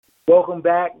Welcome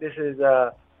back. This is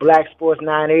Black Sports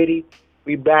 980.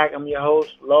 We back. I'm your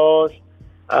host, Laws.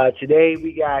 Today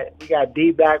we got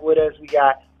D back with us. We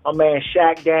got my man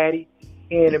Shaq Daddy.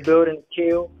 He in the building.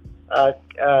 Kill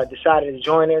decided to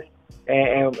join us,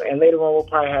 and later on we'll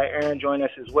probably have Aaron join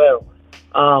us as well.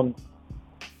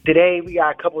 Today we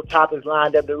got a couple of topics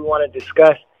lined up that we want to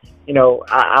discuss. You know,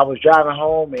 I was driving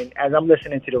home, and as I'm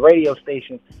listening to the radio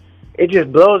station, it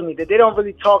just blows me that they don't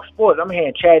really talk sports. I'm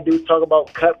hearing Chad dudes talk about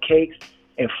cupcakes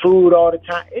and food all the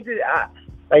time. It just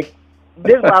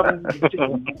this is why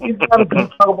these people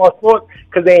talk about sports,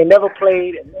 because they ain't never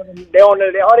played and they don't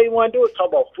know. All they want to do is talk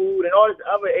about food and all this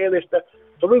other alien stuff.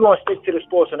 So we're gonna stick to the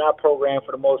sports in our program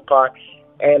for the most part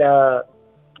and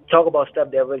talk about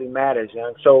stuff that really matters,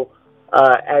 young. So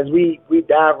as we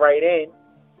dive right in,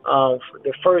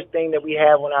 the first thing that we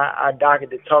have on our docket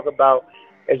to talk about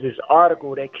is this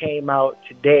article that came out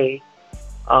today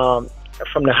from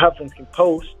the Huffington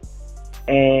Post.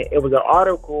 And it was an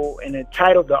article, and the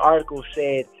title of the article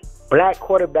said, "Black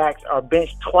quarterbacks are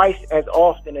benched twice as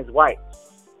often as white.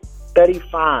 Study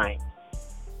find."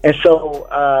 And so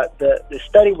the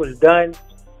study was done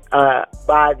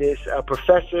by this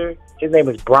professor. His name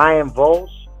is Brian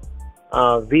Volz,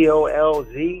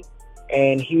 Volz,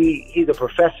 and he's a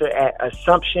professor at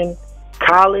Assumption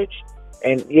College.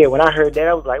 And yeah, when I heard that,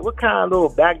 I was like, "What kind of little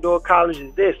backdoor college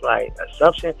is this?" Like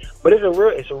Assumption, but it's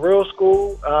a real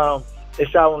school.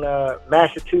 It's out in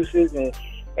Massachusetts,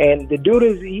 and the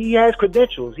dude he has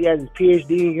credentials. He has his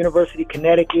PhD at University of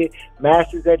Connecticut,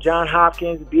 Master's at Johns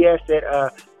Hopkins, BS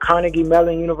at Carnegie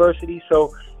Mellon University.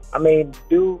 So, I mean,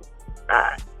 dude,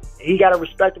 he got a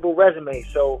respectable resume.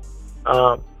 So,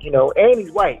 and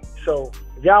he's white. So,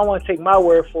 if y'all want to take my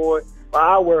word for it, or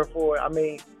our word for it, I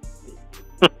mean,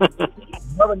 you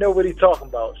never know what he's talking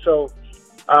about. So,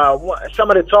 some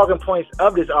of the talking points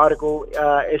of this article,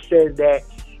 it says that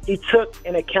he took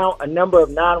into account a number of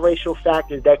non-racial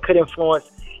factors that could influence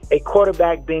a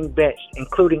quarterback being benched,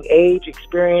 including age,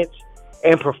 experience,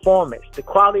 and performance. The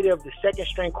quality of the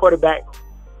second-string quarterback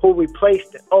who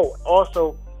replaced him. Oh,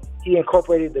 also, he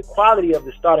incorporated the quality of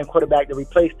the starting quarterback that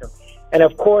replaced him. And,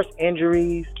 of course,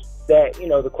 injuries that,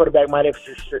 the quarterback might have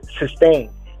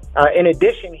sustained. In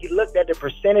addition, he looked at the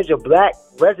percentage of black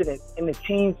residents in the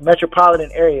team's metropolitan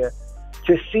area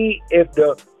to see if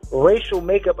the racial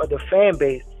makeup of the fan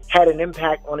base had an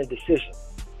impact on the decision.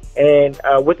 And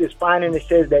with his finding, it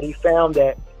says that he found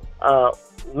that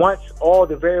once all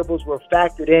the variables were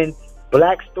factored in,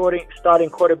 black starting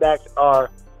quarterbacks are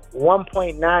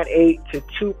 1.98 to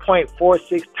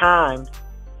 2.46 times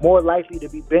more likely to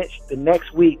be benched the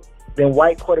next week than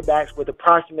white quarterbacks with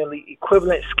approximately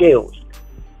equivalent skills.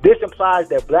 This implies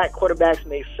that black quarterbacks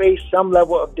may face some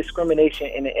level of discrimination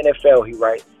in the NFL, he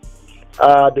writes.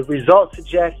 The results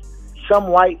suggest some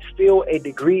whites feel a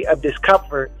degree of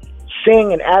discomfort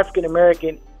seeing an African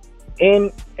American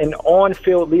in an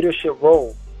on-field leadership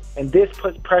role, and this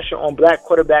puts pressure on black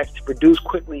quarterbacks to produce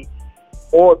quickly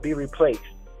or be replaced.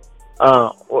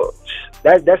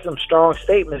 That's some strong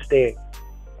statements there.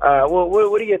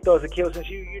 What are your thoughts, Akil? Since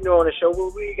you know on the show,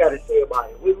 what do you got to say about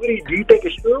it? Do you think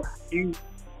it's true?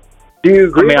 Do you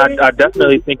agree? I mean, I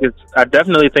definitely think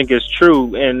it's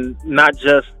true, and not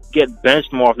just get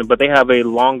benched more often, but they have a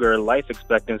longer life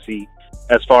expectancy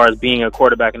as far as being a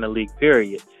quarterback in the league,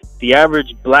 period. The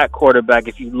average black quarterback,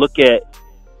 if you look at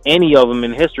any of them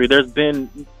in history, there's been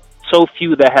so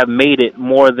few that have made it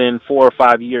more than 4 or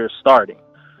 5 years starting.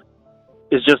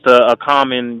 It's just a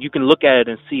common, you can look at it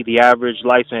and see the average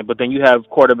lifespan, but then you have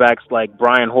quarterbacks like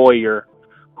Brian Hoyer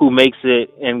who makes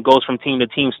it and goes from team to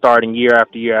team starting year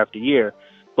after year after year.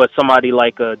 But somebody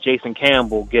like Jason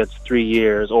Campbell gets 3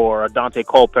 years, or Dante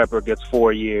Culpepper gets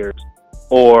 4 years,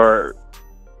 or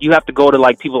you have to go to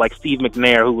like people like Steve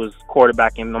McNair, who was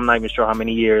quarterbacking, I'm not even sure how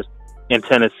many years, in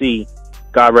Tennessee.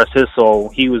 God rest his soul.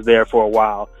 He was there for a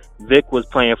while. Vic was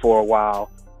playing for a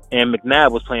while, and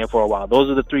McNabb was playing for a while.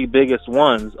 Those are the three biggest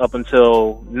ones up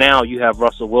until now. You have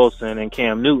Russell Wilson and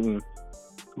Cam Newton.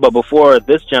 But before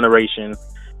this generation,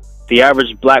 the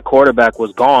average black quarterback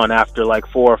was gone after like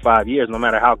 4 or 5 years, no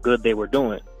matter how good they were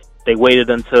doing. They waited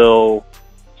until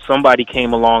somebody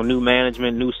came along, new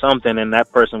management, knew something, and that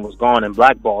person was gone and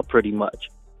blackballed pretty much.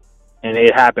 And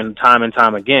it happened time and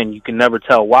time again. You can never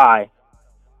tell why.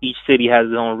 Each city has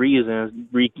its own reasons.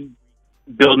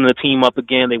 Building the team up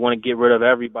again, they want to get rid of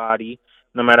everybody,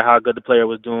 no matter how good the player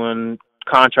was doing.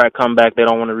 Contract comeback, they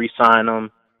don't want to re-sign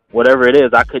them. Whatever it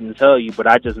is, I couldn't tell you, but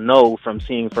I just know from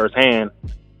seeing firsthand,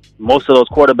 most of those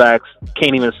quarterbacks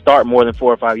can't even start more than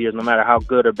 4 or 5 years, no matter how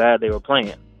good or bad they were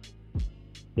playing.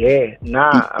 Yeah,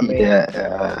 nah. I mean,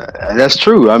 Yeah, that's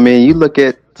true. I mean, you look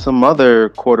at some other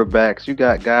quarterbacks. You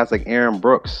got guys like Aaron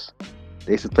Brooks.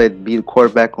 They used to be the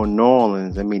quarterback on New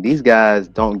Orleans. I mean, these guys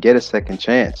don't get a second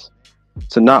chance.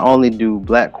 So not only do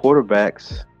black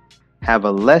quarterbacks have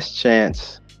a less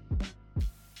chance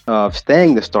of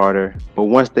staying the starter, but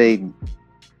once they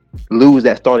lose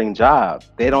that starting job,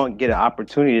 they don't get an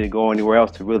opportunity to go anywhere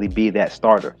else to really be that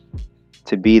starter,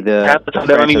 to be Half the the time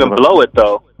they don't franchise even of blow it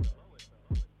though.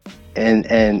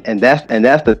 and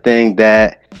that's the thing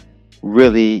that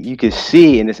really you can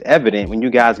see and it's evident when you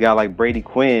guys got like Brady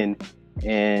Quinn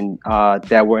and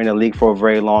that were in the league for a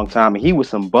very long time. And he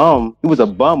was a bum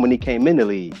when he came in the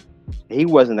league. He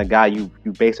wasn't a guy you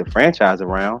base a franchise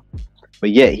around. But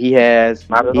yet he had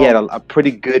a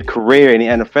pretty good career in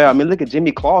the NFL. I mean, look at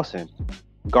Jimmy Clausen,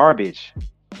 garbage.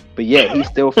 But yet he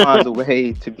still finds a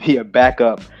way to be a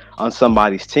backup on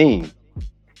somebody's team.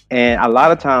 And a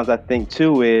lot of times I think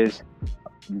too is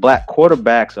black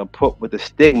quarterbacks are put with the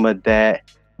stigma that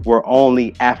we're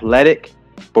only athletic,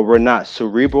 but we're not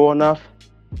cerebral enough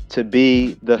to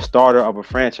be the starter of a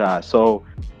franchise. So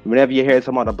whenever you hear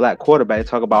someone about a black quarterback, they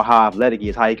talk about how athletic he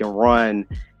is, how he can run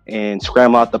and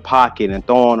scramble out the pocket and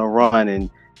throw on a run and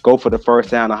go for the first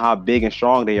down and how big and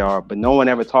strong they are. But no one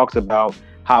ever talks about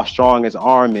how strong his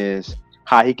arm is,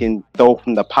 how he can throw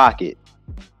from the pocket.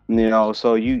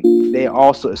 So they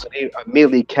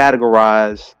immediately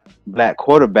categorize black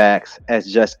quarterbacks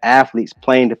as just athletes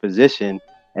playing the position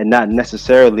and not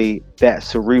necessarily that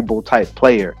cerebral type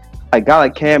player. Like a guy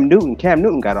like Cam Newton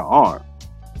got an arm.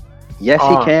 Yes,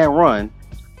 he can run,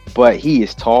 but he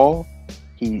is tall.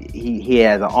 He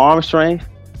has an arm strength.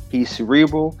 He's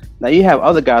cerebral. Now you have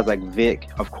other guys like Vic,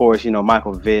 of course.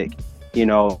 Michael Vick.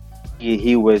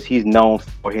 He's known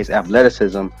for his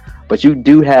athleticism, but you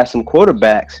do have some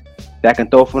quarterbacks that can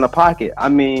throw from the pocket. I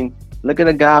mean, look at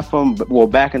a guy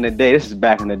back in the day. This is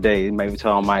back in the day. It may be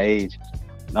telling my age.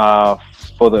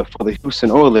 For the Houston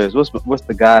Oilers, what's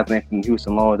the guy's name from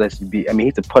Houston Oilers? That should be. I mean, he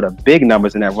had to put up big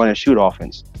numbers in that run and shoot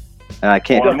offense. And I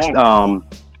can't.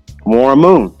 Warren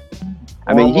Moon.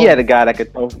 I mean, he had a guy that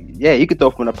could throw. Yeah, you could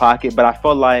throw from the pocket, but I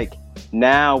feel like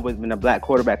now when a black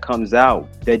quarterback comes out,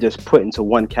 they're just put into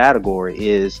one category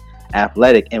is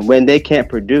athletic, and when they can't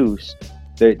produce,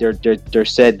 they're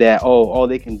said that all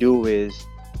they can do is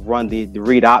run the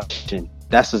read option.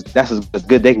 That's as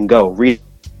good they can go. Read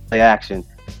play action.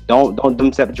 Don't do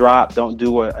them step drop. Don't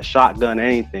do a shotgun or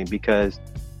anything because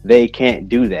they can't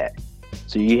do that.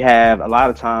 So you have a lot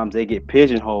of times they get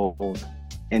pigeonholed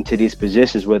into these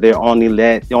positions where they're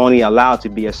only allowed to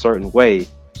be a certain way,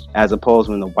 as opposed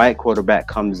when the white quarterback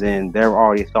comes in, they're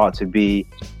already thought to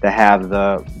have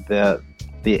the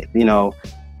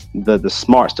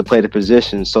smarts to play the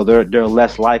position, so they're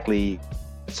less likely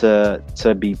to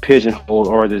be pigeonholed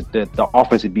or the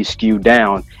offense to be skewed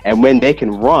down. And when they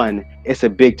can run, it's a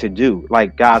big to do.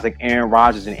 Like guys like Aaron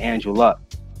Rodgers and Andrew Luck,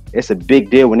 it's a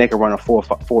big deal when they can run a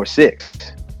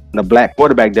 4.6. And the black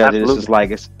quarterback does Absolutely. It. It's just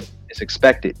like it's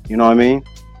expected. You know what I mean?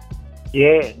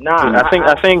 Yeah. Nah. I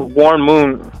think Warren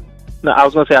Moon. No, I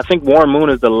was gonna say I think Warren Moon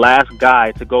is the last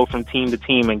guy to go from team to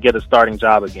team and get a starting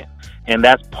job again. And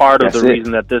that's part of the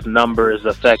reason that this number is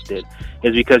affected,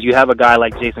 is because you have a guy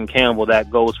like Jason Campbell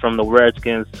that goes from the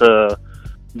Redskins to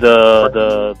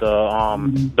the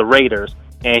Raiders,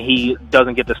 and he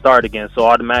doesn't get to start again. So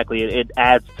automatically it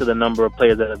adds to the number of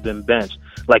players that have been benched.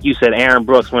 Like you said, Aaron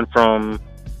Brooks went from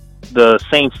the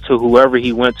Saints to whoever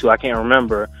he went to, I can't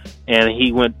remember, and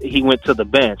he went to the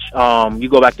bench. You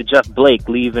go back to Jeff Blake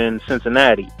leaving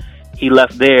Cincinnati. He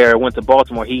left there, went to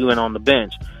Baltimore, he went on the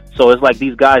bench. So it's like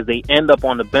these guys, they end up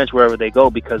on the bench wherever they go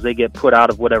because they get put out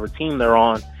of whatever team they're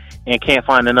on and can't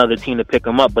find another team to pick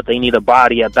them up, but they need a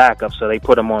body at backup, so they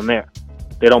put them on there.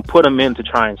 They don't put them in to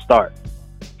try and start.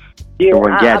 Yeah,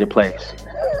 or gadget plays.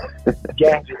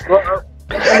 Gadget. Well,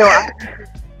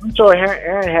 I'm sure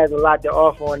Aaron has a lot to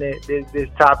offer on this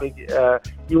topic.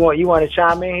 You want to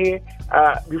chime in here?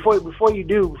 Before you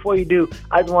do,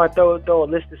 I just want to throw a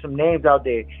list of some names out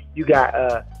there. You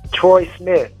got Troy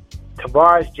Smith,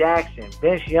 Tavares Jackson,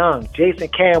 Vince Young, Jason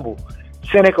Campbell,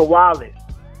 Seneca Wallace.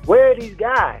 Where are these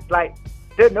guys? Like,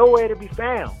 they're nowhere to be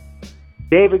found.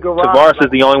 David Garage. Tavares is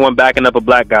the only one backing up a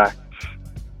black guy.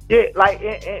 Yeah, like,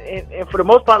 and for the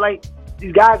most part, like,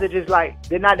 these guys are just like,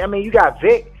 they're not. I mean, you got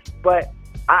Vic, but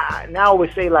I now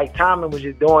would say like Tomlin was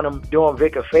just doing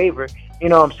Vic a favor. You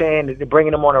know what I'm saying? They're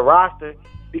bringing him on a roster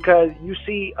because you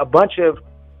see a bunch of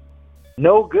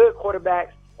no good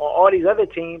quarterbacks on all these other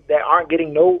teams that aren't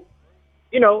getting no.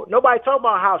 Nobody talk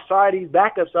about how sorry these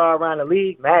backups are around the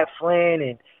league. Matt Flynn,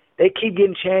 and they keep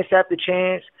getting chance after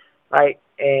chance. Like,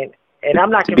 and and I'm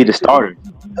not to be the starter.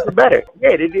 Better,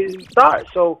 yeah, they didn't start.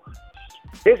 So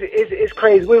it's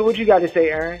crazy. What you got to say,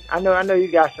 Aaron? I know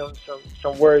you got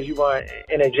some words you want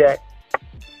to interject.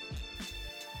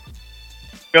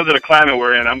 Because of the climate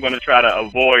we're in, I'm going to try to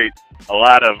avoid a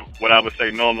lot of what I would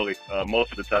say normally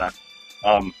most of the time. So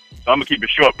I'm going to keep it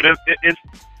short. But it's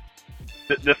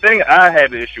the thing I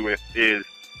had the issue with is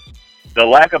the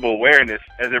lack of awareness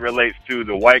as it relates to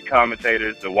the white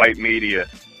commentators, the white media,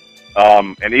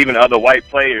 and even other white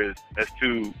players as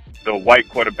to the white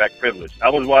quarterback privilege. I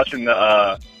was watching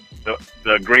the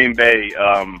Green Bay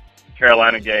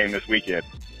Carolina game this weekend,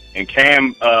 and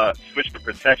Cam switched to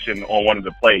protection on one of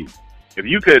the plays. If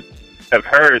you could have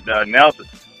heard the announcers,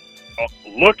 oh,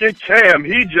 look at Cam,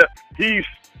 he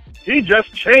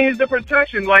just changed the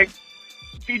protection, like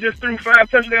he just threw 5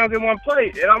 touchdowns in one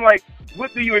play. And I'm like,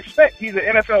 what do you expect? He's an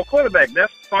NFL quarterback.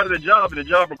 That's part of the job and the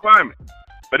job requirement.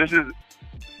 But it's just,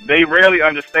 they rarely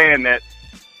understand that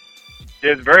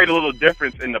there's very little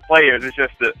difference in the players. It's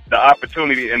just the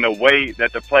opportunity and the way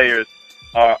that the players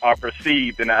are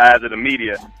perceived in the eyes of the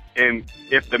media. And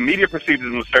if the media perceives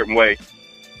them a certain way,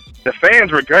 the fans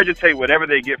regurgitate whatever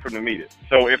they get from the media.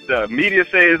 So if the media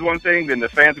says one thing, then the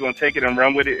fans are going to take it and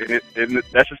run with it, and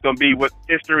that's just going to be what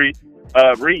history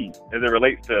reads as it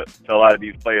relates to a lot of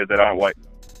these players that aren't white.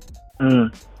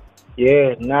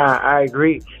 Yeah, I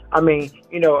agree. I mean,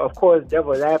 of course,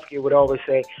 devil's advocate would always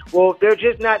say, well, they're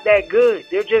just not that good.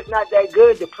 They're just not that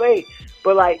good to play.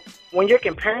 But, like, when you're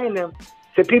comparing them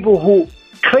to people who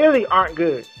clearly aren't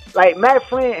good, like Matt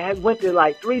Flynn has went to,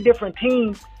 like, 3 different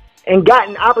teams and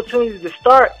gotten opportunities to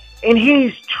start, and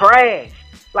he's trash.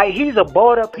 Like, he's a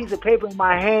balled up piece of paper in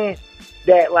my hand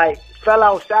that, like, fell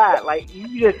outside. Like,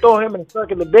 you just throw him in a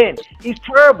circular bin. He's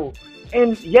terrible.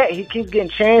 And yet he keeps getting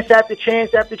chance after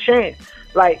chance after chance.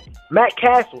 Like, Matt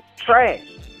Castle, trash.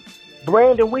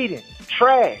 Brandon Whedon,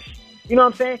 trash. You know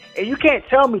what I'm saying? And you can't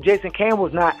tell me Jason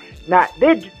Campbell's not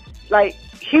like,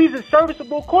 he's a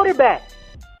serviceable quarterback.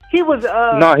 He was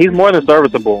No, he's more than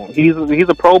serviceable. He's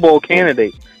a Pro Bowl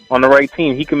candidate. On the right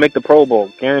team, he can make the Pro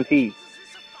Bowl, guaranteed.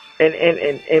 And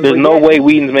there's no way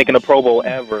Whedon's making a Pro Bowl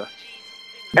ever.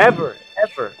 Ever.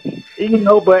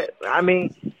 But I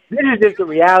mean, this is just the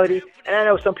reality. And I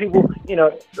know some people,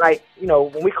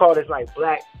 when we call this like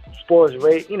Black Sports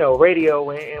radio,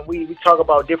 and we talk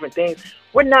about different things,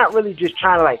 we're not really just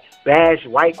trying to like bash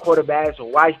white quarterbacks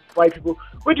or white people.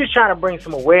 We're just trying to bring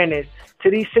some awareness to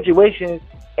these situations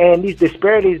and these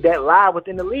disparities that lie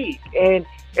within the league. And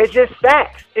it's just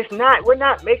facts. We're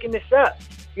not making this up,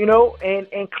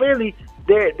 and clearly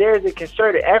there's a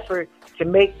concerted effort to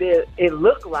make it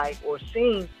look like or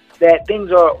seem that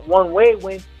things are one way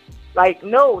when, like,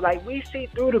 no, like, we see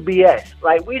through the BS.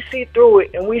 Like, we see through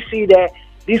it, and we see that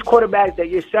these quarterbacks that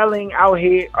you're selling out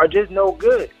here are just no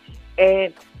good.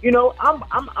 And,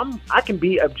 I can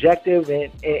be objective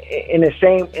in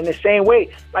the same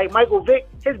way. Like, Michael Vick,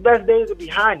 his best days are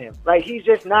behind him. Like, he's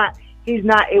not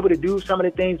able to do some of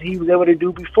the things he was able to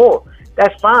do before.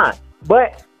 That's fine.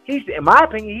 But in my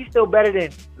opinion, he's still better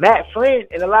than Matt Flynn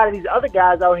and a lot of these other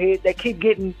guys out here that keep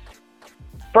getting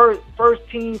first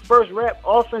team, first rep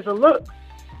offensive looks.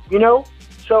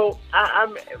 So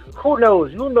I'm who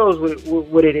knows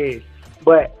what it is.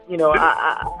 But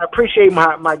I appreciate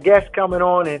my guests coming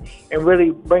on and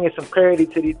really bringing some clarity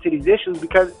to these issues,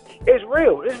 because it's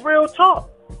real. It's real talk.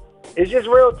 It's just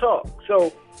real talk.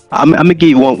 So I'm gonna give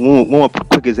you one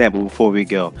quick example before we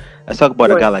go. Let's talk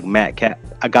about a guy like Matt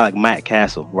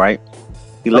Castle, right?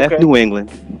 He left New England,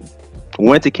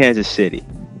 went to Kansas City,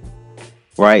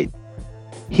 right?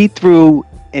 He threw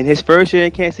in his first year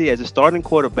in Kansas City as a starting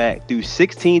quarterback, threw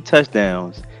 16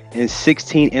 touchdowns and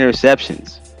 16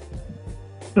 interceptions.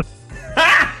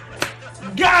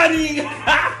 Got him!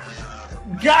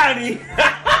 Got him!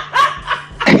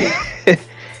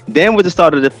 Then with the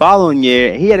start of the following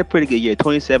year, he had a pretty good year,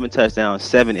 27 touchdowns,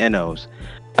 7 NOs.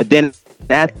 But then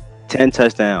that 10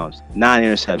 touchdowns, 9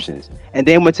 interceptions. And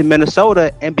then went to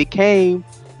Minnesota and became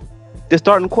the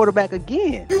starting quarterback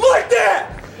again. You like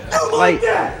that? You like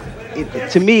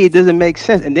that? To me, it doesn't make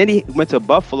sense. And then he went to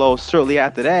Buffalo shortly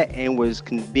after that and was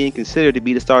being considered to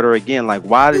be the starter again. Like,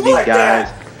 why do these guys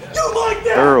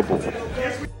terrible?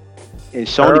 And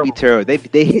shown to be terrible.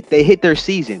 They hit their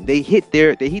season. They hit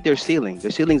their ceiling.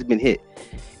 Their ceiling's been hit,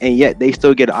 and yet they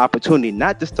still get an opportunity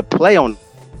not just to play on,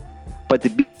 but to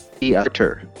be a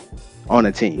starter on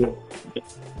a team.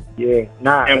 Yeah.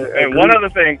 And one other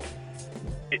thing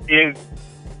is,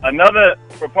 another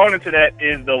proponent to that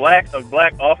is the lack of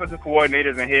black offensive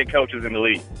coordinators and head coaches in the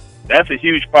league. That's a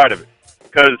huge part of it.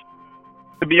 Because,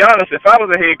 to be honest, if I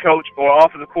was a head coach or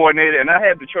offensive coordinator and I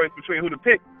had the choice between who to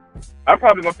pick, I'm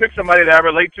probably going to pick somebody that I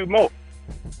relate to more.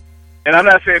 And I'm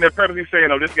not saying they're perfectly saying,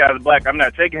 oh, this guy's black, I'm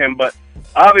not taking him. But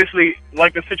obviously,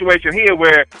 like the situation here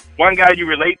where one guy you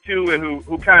relate to and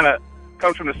who kind of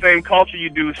comes from the same culture you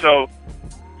do, so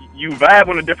you vibe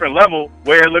on a different level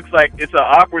where it looks like it's an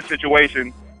awkward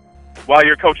situation while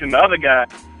you're coaching the other guy.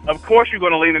 Of course, you're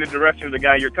going to lean in the direction of the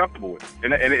guy you're comfortable with.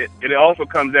 And it also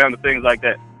comes down to things like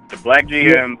that. The black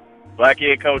GM, black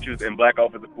head coaches, and black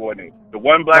offensive coordinator. The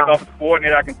one black offensive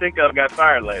coordinator I can think of got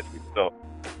fired last week. So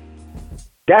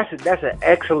that's an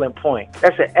excellent point.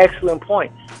 That's an excellent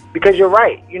point. Because you're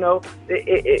right. You know,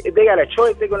 if they got a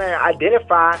choice, they're going to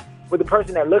identify with the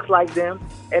person that looks like them,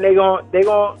 and they're gonna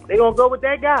go with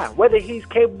that guy, whether he's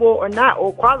capable or not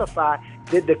or qualified.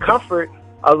 The comfort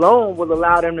alone will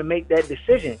allow them to make that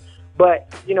decision.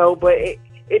 But it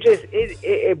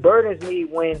burdens me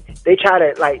when they try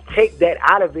to like take that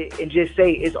out of it and just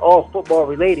say it's all football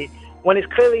related when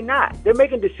it's clearly not. They're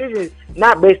making decisions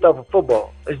not based off of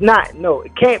football. It's not. No,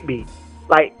 it can't be.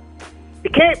 Like,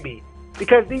 it can't be,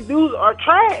 because these dudes are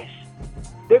trash.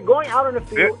 They're going out on the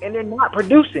field and they're not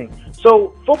producing.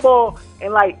 So football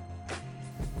and like,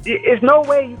 it's no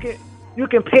way you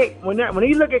can pick when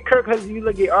you look at Kirk Cousins, you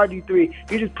look at RG3,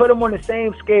 you just put them on the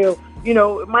same scale. You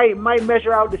know, it might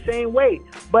measure out the same way,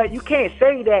 but you can't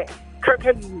say that Kirk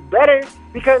Cousins is better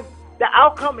because the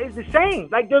outcome is the same.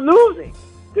 Like, they're losing,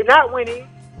 they're not winning.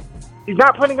 He's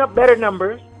not putting up better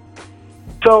numbers.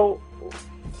 So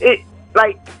there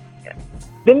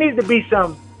needs to be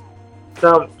some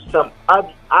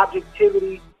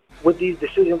objectivity with these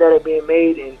decisions that are being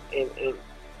made, and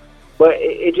but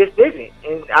it just isn't.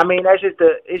 And I mean,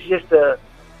 it's just a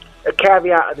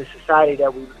caveat of the society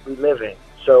that we live in.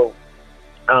 So,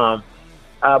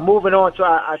 moving on to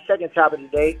our second topic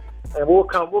today, and we'll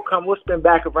spin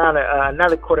back around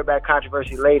another quarterback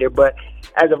controversy later. But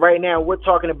as of right now, we're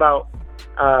talking about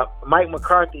Mike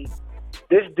McCarthy.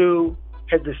 This dude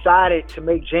has decided to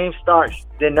make James Starks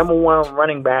the number one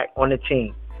running back on the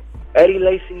team. Eddie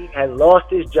Lacy has lost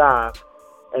his job,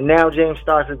 and now James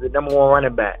Starks is the number one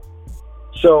running back.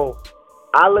 So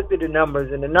I looked at the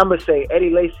numbers, and the numbers say Eddie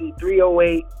Lacy,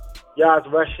 308 yards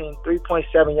rushing,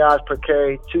 3.7 yards per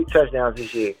carry, 2 touchdowns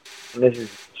this year. And this is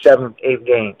 7th, 8th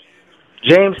games.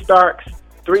 James Starks,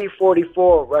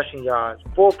 344 rushing yards,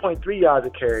 4.3 yards a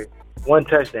carry, 1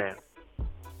 touchdown.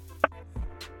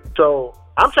 So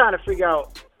I'm trying to figure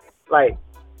out, like,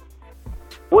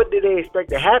 what do they expect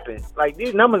to happen? Like,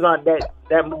 these numbers aren't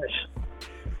that much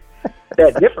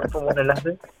that different from one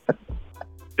another.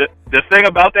 The thing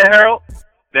about that, Harold,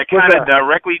 that kind of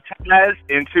directly ties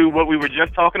into what we were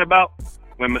just talking about,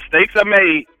 when mistakes are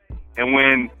made and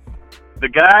when the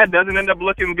guy doesn't end up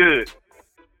looking good,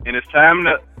 and it's time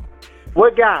to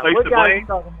what guy? place What the guy blame. you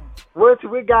talking about? What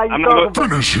guy you talking about?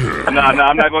 Finish him. No,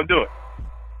 I'm not going to do it.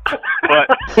 But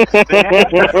there has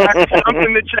to be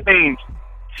something to change.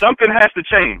 Something has to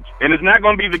change, and it's not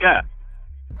going to be the guy.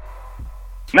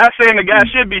 Not saying the guy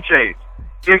should be changed.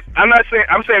 I'm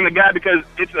saying the guy because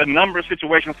it's a number of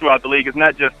situations throughout the league. It's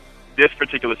not just this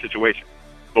particular situation.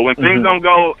 But when things don't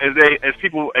go as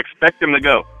people expect them to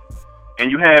go, and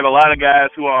you have a lot of guys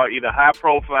who are either high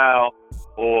profile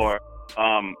or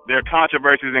there are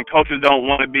controversies, and coaches don't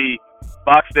want to be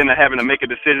boxed into having to make a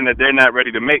decision that they're not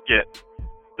ready to make yet,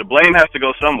 the blame has to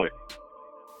go somewhere.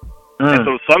 And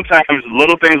so sometimes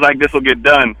little things like this will get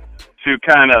done to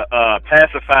kind of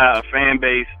pacify a fan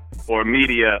base or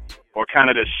media, or kind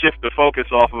of to shift the focus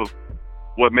off of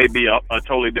what may be a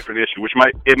totally different issue, which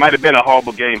might have been a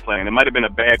horrible game plan. It might have been a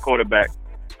bad quarterback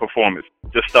performance,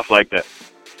 just stuff like that.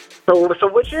 So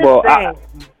what you're saying,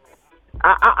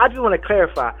 I just want to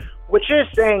clarify. What you're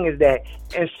saying is that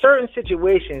in certain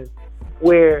situations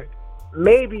where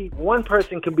maybe one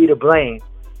person can be to blame,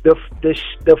 the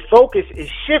focus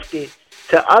is shifted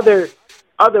to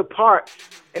other parts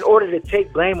in order to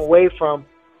take blame away from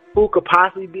who could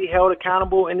possibly be held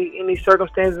accountable in these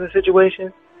circumstances and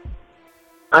situations.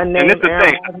 And this is the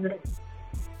thing.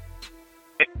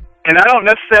 And I don't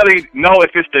necessarily know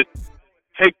if it's to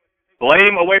take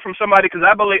blame away from somebody, because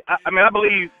I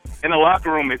believe in the locker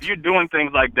room, if you're doing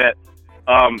things like that,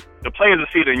 the players will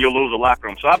see it and you'll lose the locker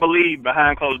room. So I believe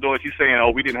behind closed doors, you're saying,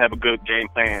 oh, we didn't have a good game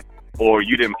plan or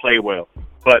you didn't play well.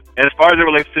 But as far as it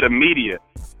relates to the media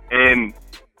and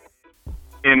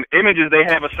in images they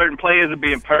have of certain players of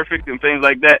being perfect and things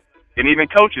like that, and even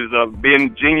coaches of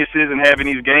being geniuses and having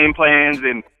these game plans,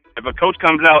 and if a coach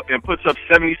comes out and puts up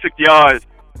 76 yards,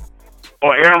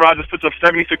 or Aaron Rodgers puts up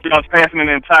 76 yards passing in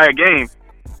the entire game,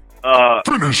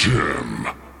 finish him.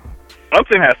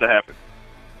 Something has to happen.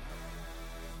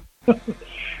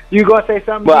 You gonna say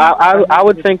something? Well, I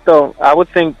would think that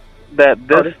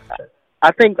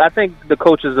I think the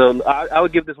coach is I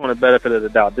would give this one a benefit of the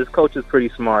doubt. This coach is pretty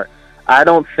smart. I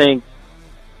don't think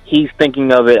he's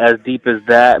thinking of it as deep as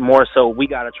that. More so, we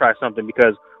got to try something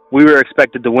because we were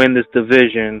expected to win this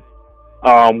division.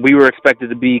 We were expected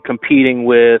to be competing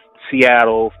with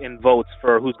Seattle in votes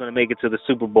for who's going to make it to the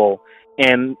Super Bowl,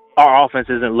 and our offense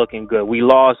isn't looking good. We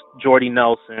lost Jordy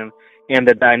Nelson, and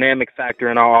the dynamic factor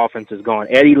in our offense is gone.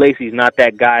 Eddie Lacy's not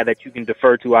that guy that you can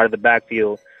defer to out of the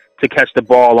backfield to catch the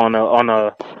ball on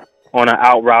an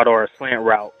out route or a slant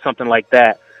route, something like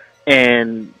that.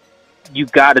 And you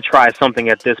got to try something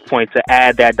at this point to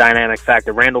add that dynamic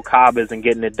factor. Randall Cobb isn't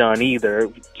getting it done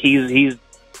either. He's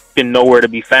been nowhere to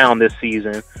be found this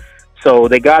season. So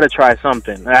they got to try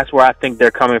something. That's where I think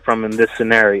they're coming from in this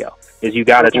scenario, is you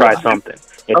got to try something.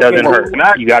 It doesn't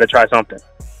hurt. You got to try something.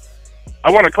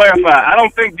 I want to clarify. I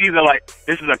don't think these are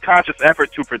this is a conscious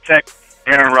effort to protect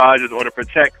Aaron Rodgers or to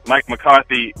protect Mike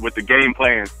McCarthy with the game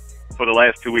plan for the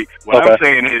last 2 weeks. What I'm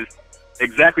saying is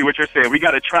exactly what you're saying. We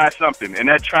got to try something. And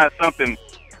that try something,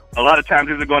 a lot of times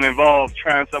is going to involve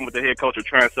trying something with the head coach or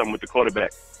trying something with the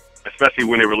quarterback, especially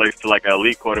when it relates to an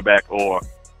elite quarterback or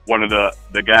one of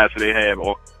the guys that they have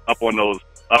up on those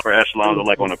upper echelons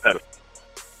or on a pedestal.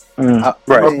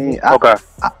 Right.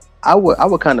 I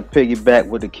would kind of piggyback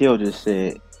what the Kill just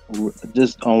said,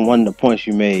 just on one of the points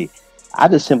you made. I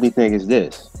just simply think it's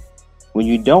this: when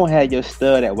you don't have your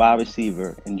stud at wide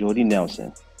receiver and Jordy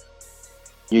Nelson,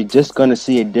 you're just going to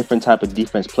see a different type of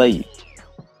defense play you.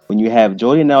 When you have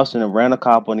Jordy Nelson and Randall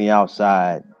Cobb on the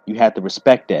outside, you have to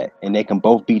respect that, and they can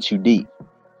both beat you deep.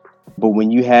 But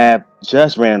when you have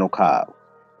just Randall Cobb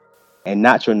and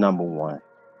not your number one,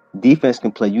 defense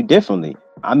can play you differently.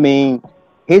 I mean,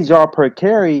 his yard per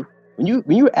carry, when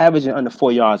you're averaging under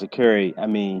 4 yards a carry, I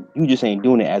mean, you just ain't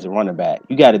doing it as a running back.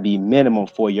 You got to be minimum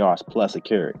 4 yards plus a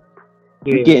carry.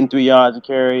 Yeah. You're getting 3 yards a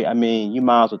carry, I mean, you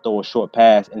might as well throw a short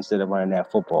pass instead of running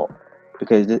that football,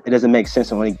 because it doesn't make sense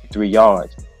to only 3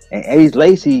 yards. And Eddie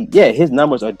Lacy, yeah, his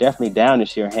numbers are definitely down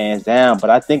this year, hands down, but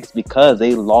I think it's because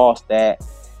they lost that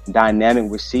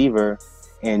dynamic receiver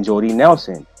in Jordy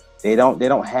Nelson. They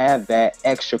don't have that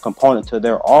extra component to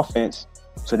their offense,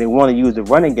 so they want to use the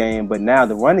running game. But now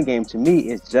the running game, to me,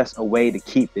 is just a way to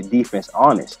keep the defense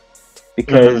honest,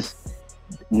 because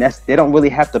they don't really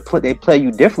have to they play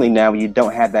you differently now when you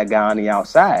don't have that guy on the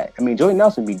outside. I mean, Jordy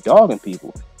Nelson be dogging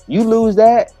people. You lose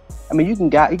that, I mean, you can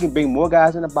bring more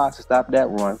guys in the box to stop that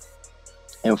run.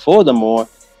 And furthermore,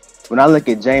 when I look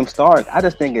at James Starks, I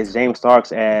just think of James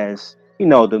Starks as,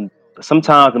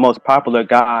 sometimes the most popular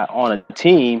guy on a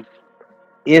team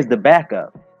is the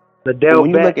backup. When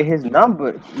you look at his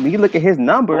numbers, Roy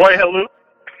Hellu.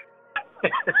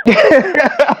 I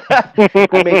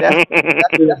mean,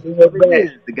 that's what it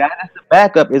is. The guy that's the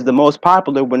backup is the most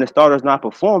popular when the starter's not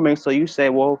performing. So you say,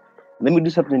 well, let me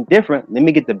do something different. Let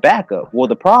me get the backup. Well,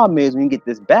 the problem is when you get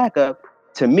this backup,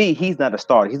 to me, he's not a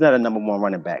starter. He's not a number one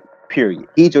running back, period.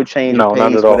 He's your change of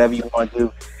pace, whatever you want to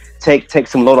do. Take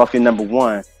some load off your number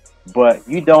one, but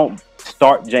you don't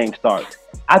start James Starks.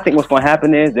 I think what's going to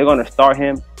happen is they're going to start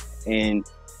him, and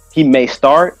he may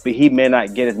start, but he may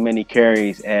not get as many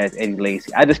carries as Eddie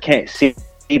Lacy. I just can't see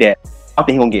that. I think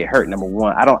he's going to get hurt, number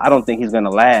one. I don't think he's going to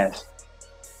last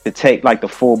to take the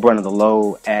full brunt of the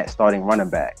load at starting running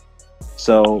back.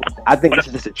 So I think this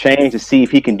is just a change to see if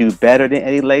he can do better than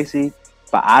Eddie Lacy.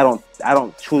 But I don't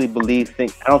truly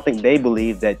I don't think they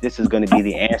believe that this is going to be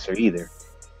the answer either.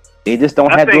 They just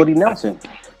don't have Jordy Nelson.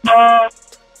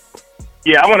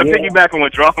 Yeah, I want to piggyback on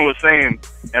what Drawson was saying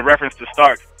in reference to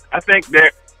Starks. I think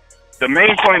that the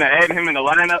main point of adding him in the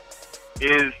lineup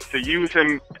is to use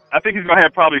him. I think he's going to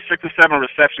have probably 6 or 7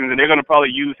 receptions, and they're going to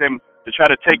probably use him to try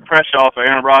to take pressure off of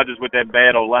Aaron Rodgers with that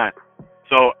bad O-line.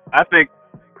 So I think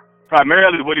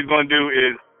primarily what he's going to do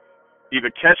is either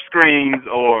catch screens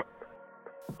or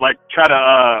try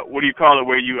to where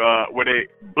they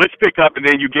blitz pick up and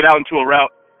then you get out into a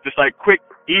route, just quick,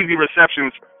 easy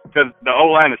receptions, because the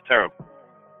O-line is terrible.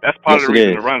 That's part of the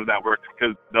reason the run's not working,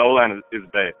 because the O-line is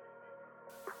bad.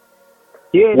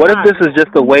 Yeah, what if this is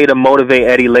just a way to motivate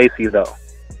Eddie Lacy, though?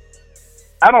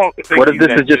 I don't think. What if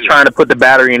this is just trying to put the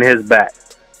battery in his back?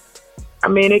 I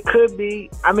mean, it could be.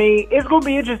 I mean, it's gonna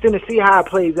be interesting to see how it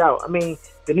plays out. I mean,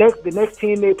 the next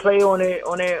team they play who they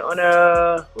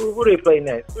play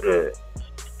next? Who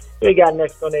they got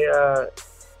next on their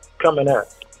coming up?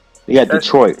 They got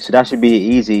Detroit, so that should be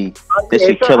easy. They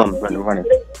should kill them running.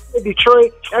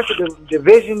 Detroit, that's a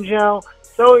division jump.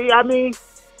 So I mean,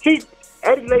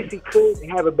 Eddie Lacy could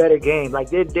have a better game.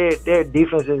 Their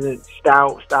defense isn't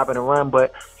stout, stopping the run,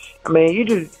 but I mean,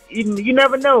 you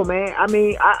never know, man. I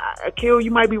mean, Akil,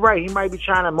 you might be right. He might be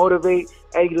trying to motivate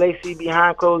Eddie Lacy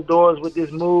behind closed doors with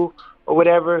this move, or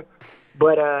whatever.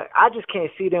 But I just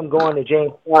can't see them going to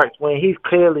James Starks when he's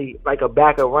clearly like a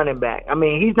backup running back. I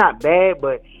mean, he's not bad,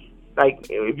 but like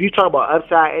if you talk about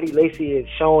upside, Eddie Lacy has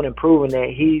shown and proven that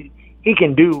he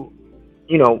can do,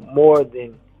 more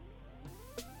than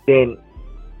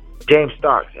James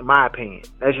Starks, in my opinion.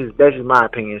 That's just my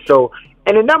opinion. So,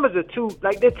 and the numbers are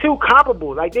they're too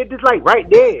comparable. Like they're just like right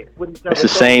there with each other. It's the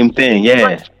same thing, yeah.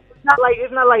 It's not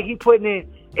like he putting in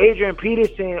Adrian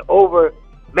Peterson over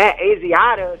Matt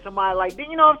Asiata or somebody like that.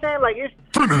 You know what I'm saying? Like it's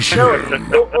Finish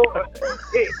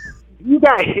you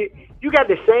got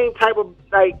the same type of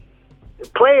like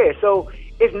player. So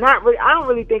it's not really. I don't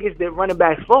really think it's the running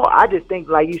back's fault. I just think,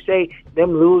 like you say,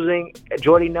 them losing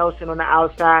Jordy Nelson on the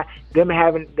outside, them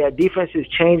having their defense is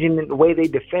changing in the way they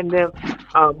defend them.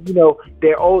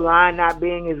 Their O line not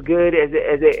being as good as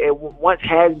it once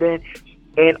has been,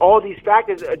 and all these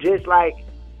factors are just like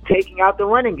taking out the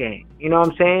running game. You know what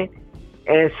I'm saying?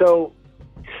 And so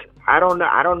I don't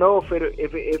know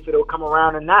if it'll come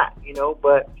around or not.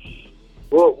 But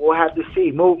we'll have to see.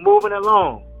 Moving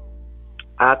along.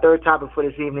 Our third topic for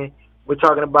this evening, we're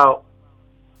talking about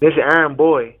Mr. Aaron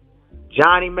Boyd,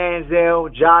 Johnny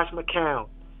Manziel, Josh McCown.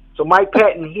 So Mike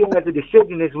Patton, he has a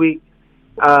decision this week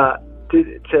to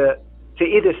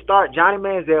either start Johnny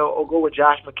Manziel or go with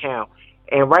Josh McCown.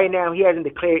 And right now, he hasn't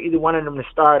declared either one of them the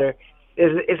starter.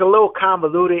 It's a little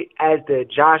convoluted as to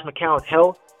Josh McCown's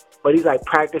health, but he's like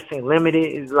practicing limited.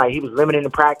 It's like he was limited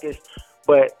in practice,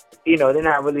 but they're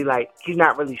not really he's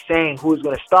not really saying who's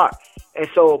going to start. And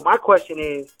so my question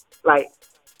is,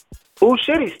 who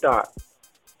should he start?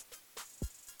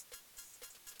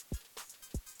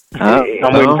 I'm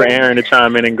waiting for Aaron to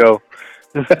chime in and go.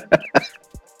 All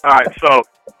right, so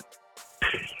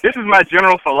this is my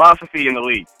general philosophy in the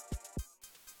league.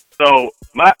 So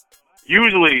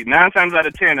usually 9 times out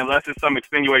of 10, unless it's some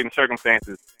extenuating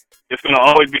circumstances, it's going to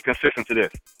always be consistent to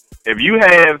this. If you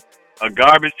have a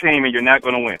garbage team and you're not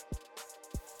going to win,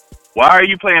 why are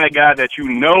you playing a guy that you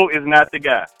know is not the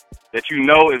guy, that you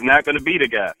know is not going to be the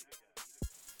guy?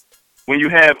 When you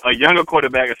have a younger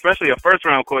quarterback, especially a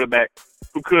first-round quarterback,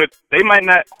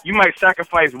 you might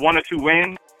sacrifice 1 or 2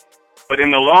 wins, but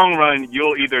in the long run,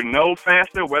 you'll either know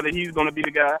faster whether he's going to be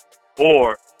the guy,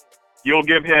 or you'll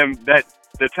give him the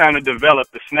time to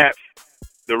develop the snaps,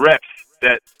 the reps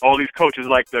that all these coaches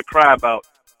like to cry about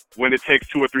when it takes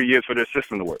 2 or 3 years for their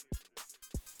system to work.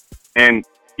 And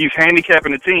he's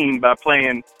handicapping the team by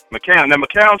playing McCown. Now,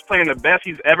 McCown's playing the best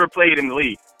he's ever played in the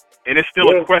league, and it's still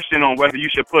a question on whether you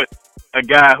should put a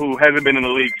guy who hasn't been in the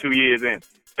league 2 years in.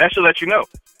 That should let you know.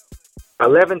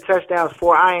 11 touchdowns,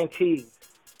 4 INTs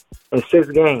in 6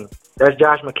 games. That's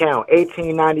Josh McCown.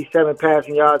 1897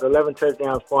 passing yards, 11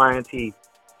 touchdowns, 4 INTs.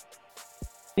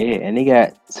 Yeah, and he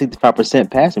got 65%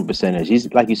 passing percentage.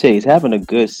 He's, like you say, he's having a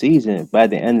good season. By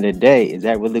the end of the day, is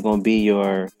that really going to be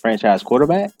your franchise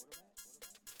quarterback?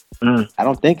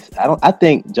 I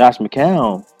think Josh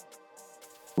McCown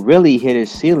really hit his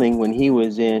ceiling when he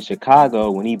was in Chicago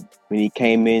when he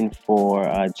came in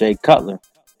for Jay Cutler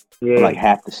for like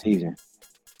half the season.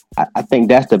 I think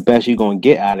that's the best you're going to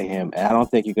get out of him, and I don't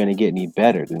think you're going to get any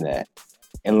better than that.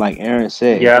 And like Aaron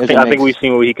said, I think we've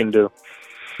seen what he can do.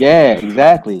 Yeah,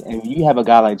 exactly. And you have a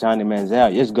guy like Johnny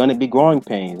Manziel, it's going to be growing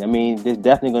pains. I mean, there's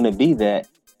definitely going to be that.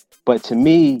 But to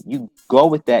me, you go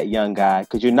with that young guy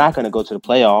because you're not going to go to the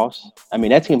playoffs. I mean,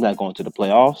 that team's not going to the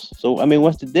playoffs. So, I mean,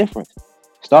 what's the difference?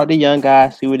 Start the young guy,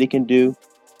 see what he can do.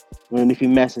 And if he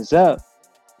messes up,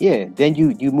 then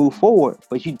you move forward.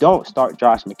 But you don't start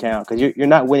Josh McCown because you're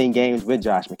not winning games with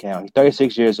Josh McCown. He's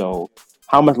 36 years old.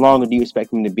 How much longer do you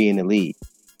expect him to be in the league?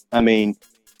 I mean,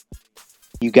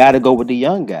 you got to go with the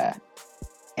young guy.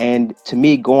 And to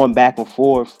me, going back and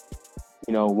forth,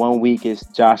 1 week is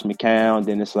Josh McCown,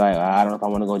 then it's like, I don't know if I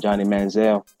want to go Johnny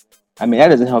Manziel. I mean, that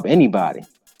doesn't help anybody.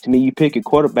 To me, you pick your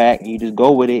quarterback and you just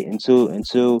go with it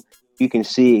until you can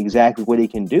see exactly what he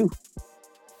can do.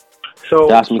 So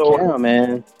Josh McCown,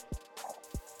 man.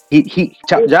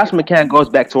 Josh McCown goes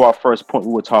back to our first point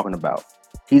we were talking about.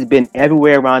 He's been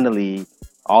everywhere around the league,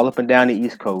 all up and down the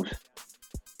East Coast,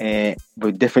 and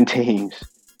with different teams.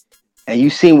 And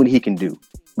you've seen what he can do,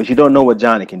 but you don't know what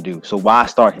Johnny can do. So why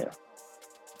start him?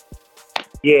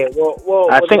 Yeah, well.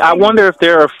 I wonder if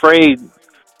they're afraid.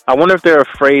 I wonder if they're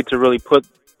afraid to really put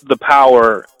the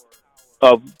power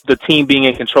of the team being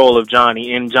in control of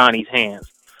Johnny in Johnny's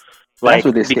hands. Like,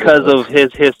 because of his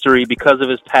history, because of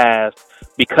his past,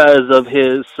 because of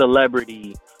his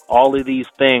celebrity, all of these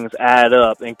things add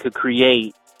up and could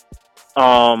create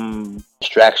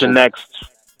distraction. The next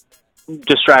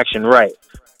distraction, right?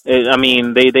 I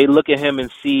mean, they look at him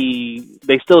and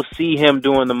they still see him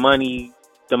doing the money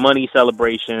the money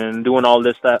celebration and doing all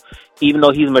this stuff, even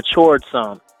though he's matured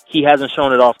some, he hasn't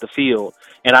shown it off the field.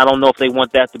 And I don't know if they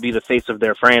want that to be the face of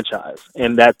their franchise.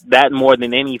 And that more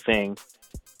than anything,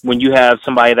 when you have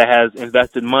somebody that has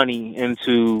invested money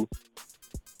into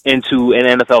an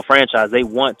NFL franchise, they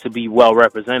want to be well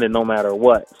represented no matter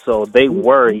what. So they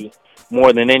worry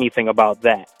more than anything about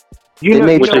that.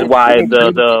 Which is why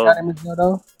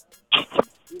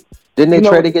didn't they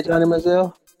try to get Johnny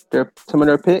Manziel? Some of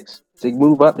their picks to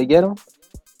move up to get him.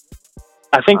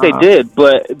 I think they did,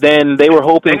 but then they were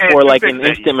hoping for like an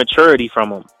instant maturity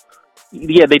from him.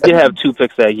 Yeah, they did have 2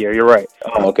 picks that year. You're right.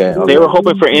 Oh, okay. They were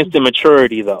hoping for instant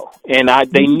maturity though, and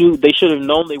they should have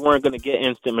known they weren't going to get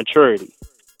instant maturity.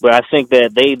 But I think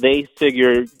that they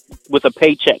figured with a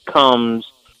paycheck comes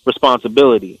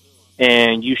responsibility,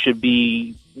 and you should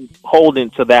be holding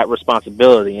to that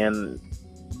responsibility. And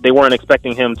they weren't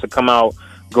expecting him to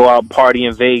go out party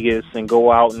in Vegas and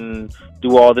go out and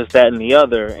do all this, that, and the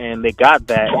other. And they got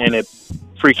that, and it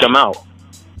freaked them out.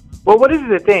 Well, this is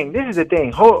the thing.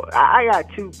 I got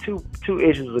two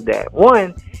issues with that.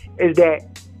 One is that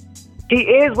he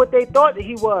is what they thought that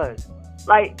he was.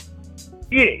 Like,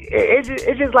 it's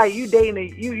just like you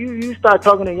dating you start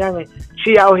talking to a young,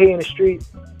 she out here in the street.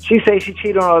 She say she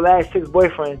cheated on her last 6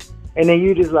 boyfriends, and then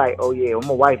you just like, oh yeah, I'm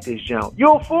gonna wife this junk.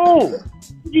 You're a fool.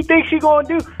 What you think she gonna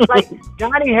do? Like,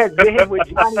 Johnny has been what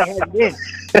Johnny has been,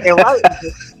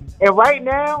 and right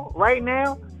now,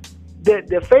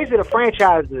 the face of the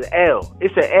franchise is an L.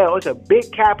 It's an L. It's a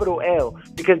big capital L,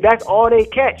 because that's all they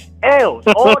catch. L's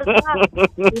all the time.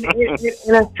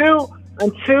 and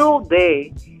until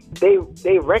they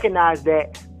recognize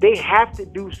that they have to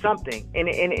do something, and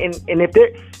if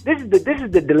this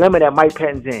is the dilemma that Mike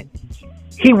Pettine's in.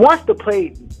 He wants to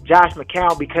play Josh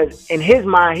McCown because in his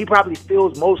mind he probably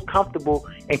feels most comfortable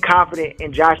and confident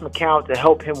in Josh McCown to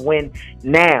help him win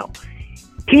now.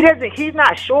 He's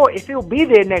not sure if he'll be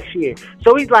there next year.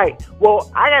 So he's like, well,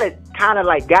 I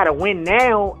gotta win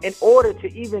now in order to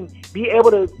even be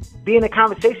able to be in a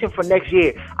conversation for next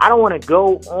year. I don't want to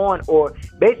go on or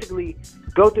basically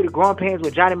go through the growing pains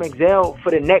with Johnny Manziel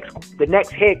for the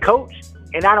next head coach,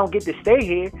 and I don't get to stay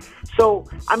here. So,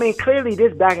 I mean, clearly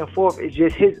this back and forth is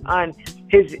just his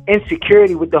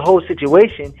insecurity with the whole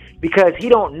situation, because he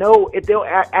don't know if they'll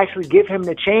actually give him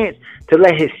the chance to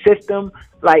let his system,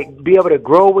 like, be able to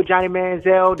grow with Johnny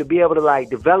Manziel, to be able to, like,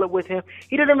 develop with him.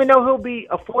 He doesn't even know he'll be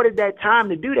afforded that time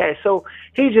to do that. So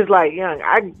he's just like, young,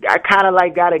 I kind of,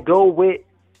 like, got to go with,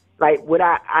 like, what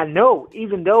I know,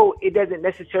 even though it doesn't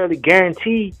necessarily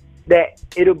guarantee that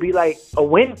it'll be, like, a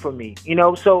win for me, you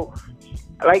know? So,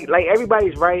 like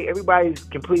everybody's right. Everybody's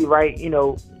completely right. You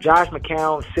know, Josh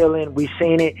McCown ceiling, we've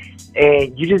seen it,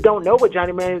 and you just don't know what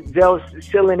Johnny Manziel's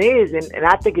ceiling is, and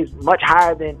I think it's much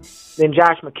higher than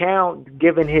Josh McCown,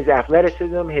 given his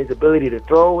athleticism, his ability to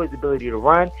throw, his ability to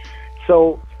run.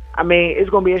 So, I mean, it's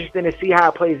going to be interesting to see how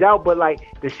it plays out, but, like,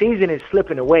 the season is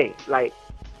slipping away. Like,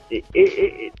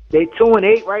 they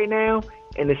 2-8 right now,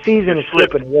 and the season is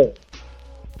slipping away.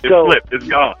 It's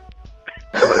gone.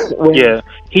 Yeah,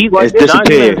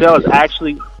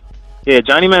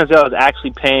 Johnny Manziel is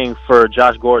actually paying for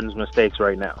Josh Gordon's mistakes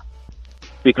right now,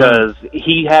 because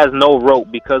he has no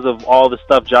rope because of all the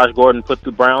stuff Josh Gordon put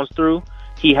the Browns through.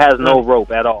 He has no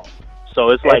rope at all.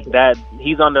 So it's like that.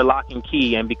 He's under lock and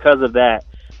key, and because of that,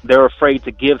 they're afraid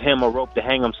to give him a rope to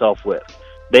hang himself with.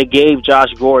 They gave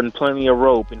Josh Gordon plenty of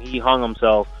rope, and he hung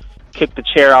himself, kicked the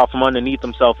chair out from underneath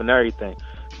himself and everything.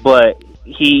 But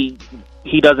he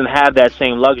doesn't have that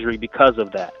same luxury because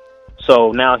of that.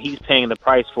 So now he's paying the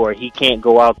price for it. He can't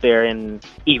go out there and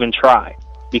even try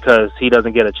because he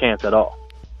doesn't get a chance at all.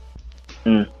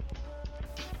 Well,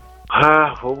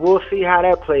 we'll see how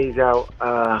that plays out.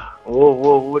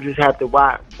 We'll just have to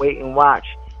wait and watch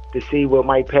to see what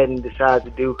Mike Pettine decides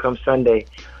to do come Sunday.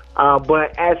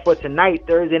 But as for tonight,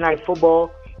 Thursday Night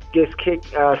Football gets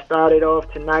started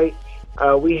off tonight.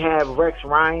 We have Rex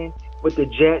Ryan with the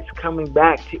Jets coming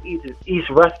back to East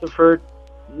Rutherford,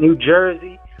 New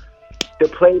Jersey, to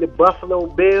play the Buffalo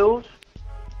Bills.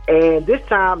 And this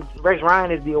time, Rex Ryan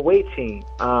is the away team.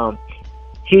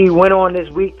 He went on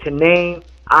this week to name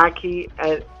Aki,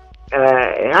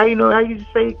 how you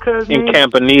say cuz name? In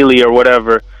Campanile or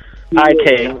whatever.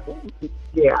 IK.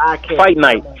 Yeah, IK. Fight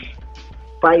night,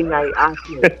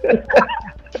 IK.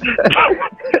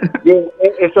 Yeah,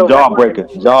 so Jawbreaker.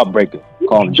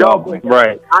 Call him Jawbreaker.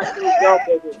 Right.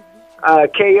 Jawbreaker.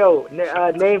 KO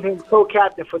named him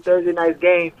co-captain for Thursday night's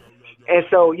game, and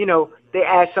so they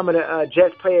asked some of the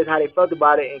Jets players how they felt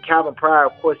about it, and Calvin Pryor,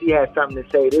 of course, he had something to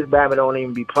say. This Bama don't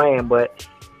even be playing, but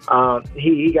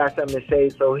he got something to say.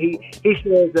 So he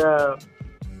says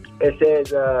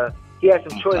he had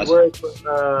some choice words with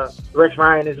Rex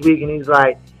Ryan this week, and he's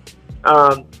like,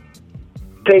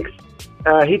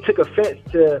 he took offense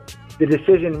to the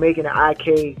decision making of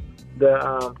IK,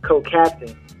 the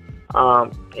co-captain,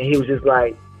 and he was just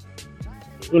like,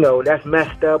 that's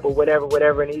messed up or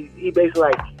whatever. And he basically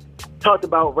like talked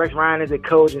about Rex Ryan as a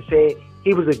coach and said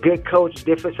he was a good coach,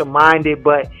 defensive minded,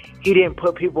 but he didn't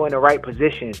put people in the right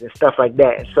positions and stuff like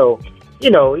that. And so,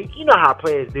 you know how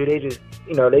players do. They just,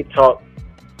 they talk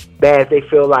bad if they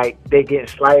feel like they're getting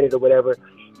slighted or whatever.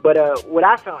 But what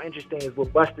I found interesting is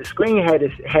what Buster Screen had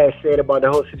said about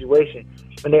the whole situation.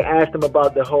 When they asked him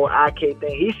about the whole IK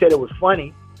thing, he said it was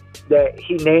funny that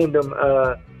he named him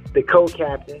the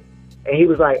co-captain. And he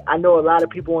was like, I know a lot of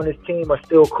people on this team are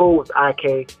still cool with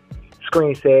IK.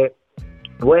 Screen said,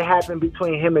 what happened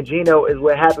between him and Gino is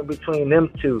what happened between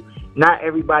them two. Not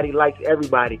everybody likes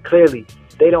everybody. Clearly,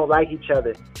 they don't like each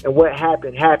other. And what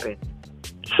happened.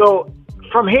 So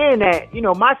from hearing that,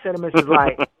 my sentiments is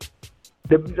like,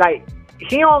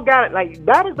 he don't got it. Like,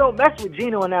 batters don't mess with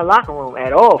Gino in that locker room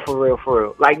at all, for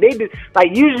real. Like, they just,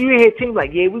 like, usually you hear teams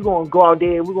like, yeah, we're going to go out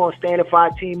there, we're going to stand up for our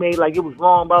teammate, like, it was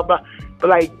wrong, blah, blah. But,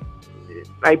 like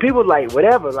people, like,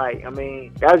 whatever. Like, I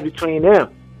mean, that was between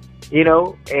them,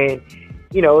 And,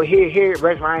 here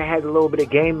Rex Ryan has a little bit of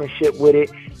gamemanship with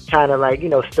it, trying to, like,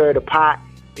 stir the pot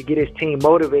to get his team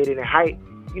motivated and hype.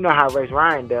 You know how Rex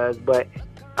Ryan does, but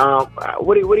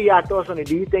what are y'all thoughts on it?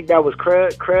 Do you think that was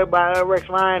crud by Rex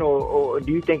Ryan, or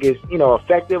do you think it's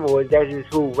effective, or is that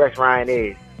just who Rex Ryan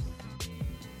is?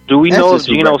 Do we know if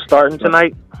Gino's starting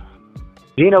tonight?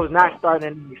 Gino's not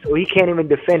starting, so he can't even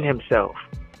defend himself.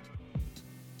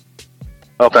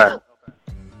 Okay.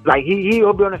 Like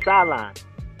he'll be on the sideline.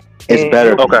 It's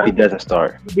better if he doesn't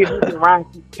start. Ryan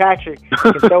Fitzpatrick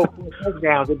can throw 4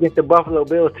 touchdowns against the Buffalo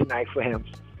Bills tonight for him.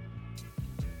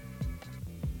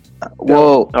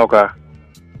 Well, okay.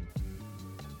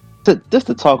 Just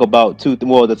to talk about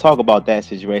that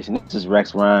situation, this is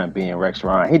Rex Ryan being Rex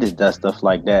Ryan. He just does stuff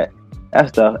like that.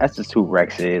 That's just who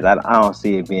Rex is. I don't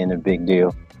see it being a big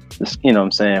deal. Just, what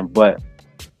I'm saying? But,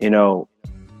 to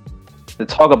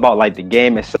talk about like the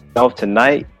game itself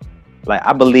tonight, like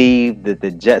I believe that the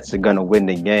Jets are gonna win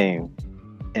the game.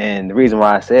 And the reason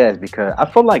why I say that is because I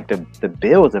feel like the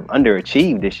Bills have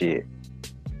underachieved this year.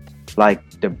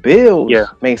 Like the Bills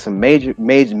made some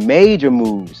major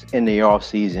moves in the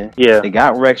offseason. Yeah. They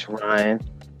got Rex Ryan.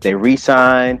 They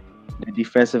re-signed the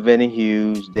defensive end in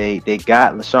Hughes. They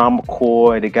got LaShawn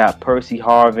McCoy. They got Percy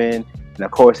Harvin. And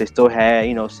of course they still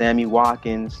had, Sammy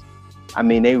Watkins. I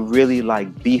mean, they really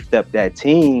like beefed up that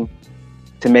team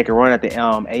to make a run at the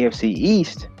AFC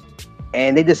East.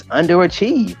 And they just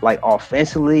underachieved. Like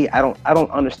offensively, I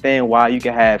don't understand why you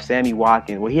can have Sammy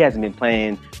Watkins. Well, he hasn't been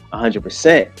playing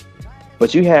 100%.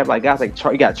 But you have like guys like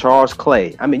you got Charles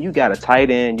Clay. I mean, you got a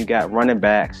tight end, you got running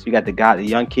backs, you got the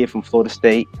young kid from Florida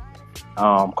State,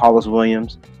 Carlos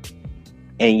Williams,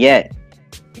 and yet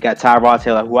you got Tyrod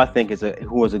Taylor, who I think is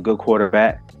a good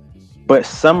quarterback. But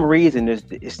some reason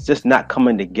it's just not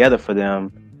coming together for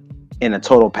them in a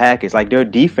total package. Like their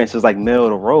defense is like middle of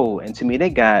the road, and to me,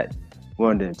 they got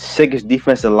one of the sickest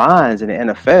defensive lines in the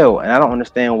NFL, and I don't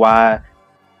understand why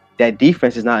that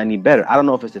defense is not any better. I don't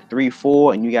know if it's a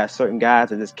 3-4 and you got certain guys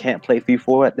that just can't play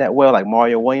 3-4 that well, like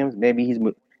Mario Williams. Maybe he's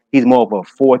more of a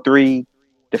 4-3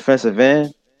 defensive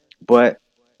end, but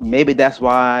maybe that's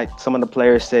why some of the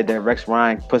players said that Rex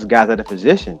Ryan puts guys out of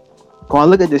position. When I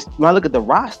look at the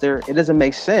roster, it doesn't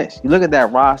make sense. You look at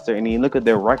that roster and you look at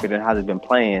their record and how they've been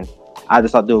playing. I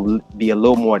just thought they would be a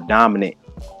little more dominant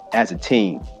as a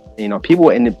team.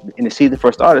 People in the season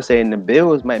first started saying the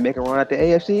Bills might make a run at the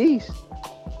AFC East.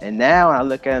 And now I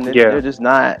look at them, they're just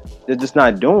not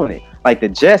doing it. Like the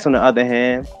Jets, on the other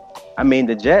hand, I mean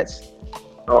the Jets.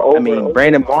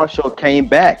 Brandon Marshall came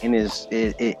back and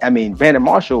Brandon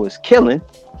Marshall is killing.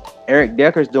 Eric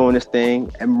Decker's doing this thing,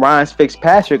 and Ryan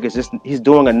Fitzpatrick he's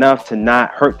doing enough to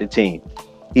not hurt the team.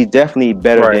 He's definitely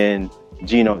better than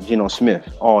Geno Smith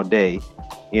all day.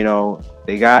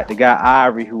 They got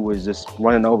Ivory, who was just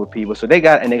running over people. So they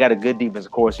got a good defense,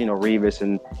 of course. Revis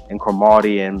and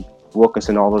Cromartie and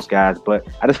Wilkinson, all those guys. But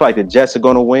I just feel like the Jets are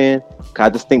going to win. I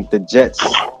just think the Jets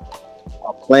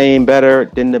are playing better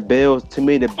than the Bills. To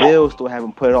me, the Bills still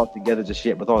haven't put it all together just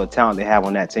yet with all the talent they have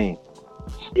on that team.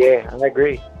 Yeah, I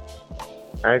agree.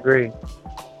 The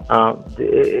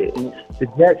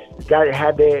Jets got to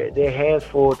have their hands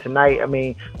full tonight. I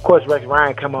mean, of course, Rex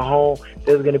Ryan coming home,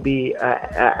 there's going to be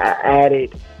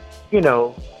added,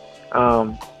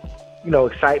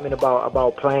 excitement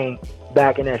about playing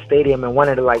back in that stadium and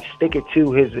wanting to like stick it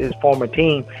to his former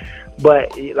team.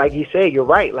 But like you said, you're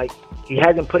right. Like, he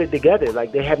hasn't put it together.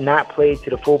 Like, they have not played to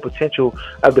the full potential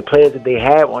of the players that they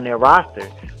have on their roster.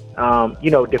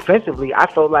 Defensively,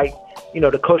 I felt like,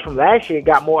 the coach from last year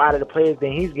got more out of the players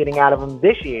than he's getting out of them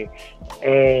this year.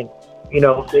 And,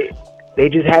 they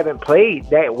just haven't played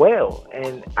that well.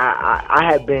 And I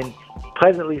have been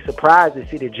pleasantly surprised to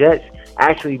see the Jets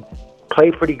actually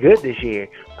play pretty good this year,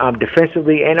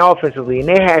 defensively and offensively. And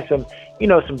they had some,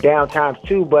 some down times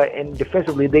too, and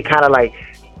defensively they kind of like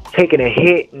taking a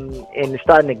hit and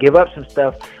starting to give up some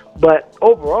stuff. But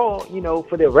overall,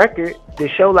 for their record, they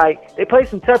show like they play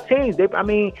some tough teams.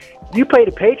 You play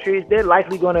the Patriots, they're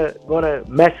likely gonna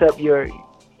mess up your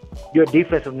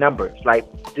defensive numbers, like,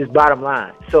 just bottom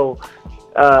line. So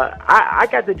I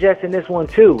got the Jets in this one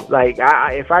too. Like,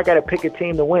 if I got to pick a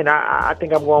team to win, I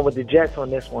think I'm going with the Jets on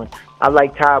this one. I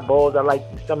like Todd Bowles. I like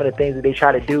some of the things that they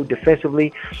try to do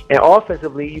defensively and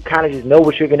offensively. You kind of just know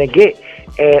what you're going to get,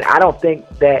 and I don't think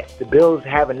that the Bills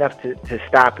have enough to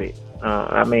stop it.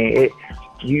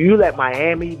 You let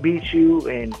Miami beat you,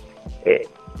 and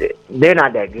they're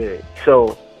not that good.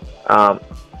 So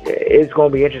it's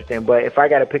going to be interesting. But if I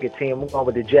got to pick a team, I'm going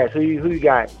with the Jets. Who you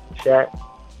got, Shaq?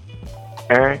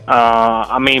 Aaron?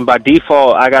 By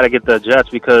default, I got to get the Jets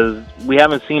because we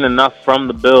haven't seen enough from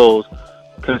the Bills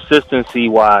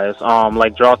consistency-wise.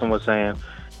 Like Jarlton was saying,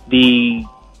 the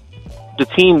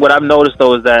team, what I've noticed,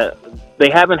 though, is that they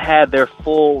haven't had their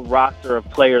full roster of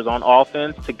players on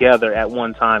offense together at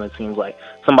one time, it seems like.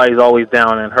 Somebody's always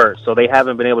down and hurt, so they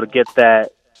haven't been able to get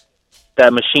that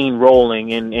machine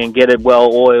rolling and get it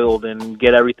well oiled and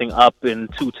get everything up in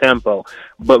two tempo.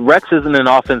 But Rex isn't an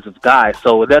offensive guy,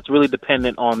 so that's really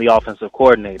dependent on the offensive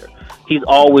coordinator. He's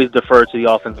always deferred to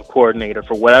the offensive coordinator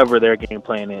for whatever their game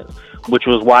plan is, which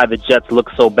was why the Jets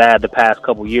looked so bad the past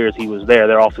couple years he was there.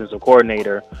 Their offensive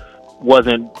coordinator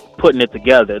wasn't putting it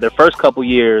together. Their first couple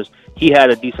years, he had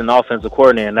a decent offensive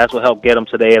coordinator, and that's what helped get them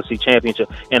to the AFC Championship,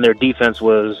 and their defense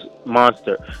was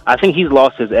monster. I think he's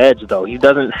lost his edge, though. He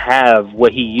doesn't have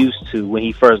what he used to when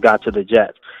he first got to the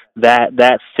Jets.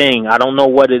 That thing, I don't know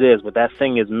what it is, but that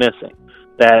thing is missing.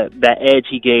 That edge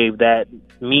he gave, that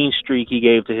mean streak he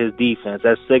gave to his defense,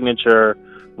 that signature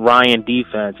Ryan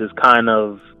defense is kind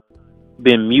of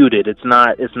been muted. It doesn't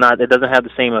have the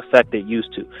same effect it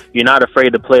used to. You're not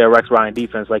afraid to play a Rex Ryan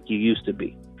defense like you used to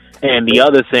be. And the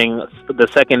other thing, the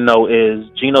second note is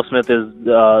Geno Smith is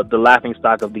the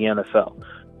laughingstock of the NFL.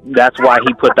 That's why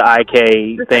he put the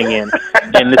IK thing in,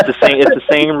 and it's the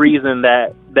same reason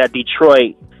that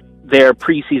Detroit, their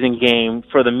preseason game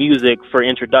for the music for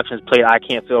introductions, played "I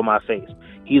Can't Feel My Face."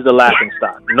 He's a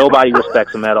laughingstock. Nobody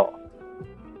respects him at all.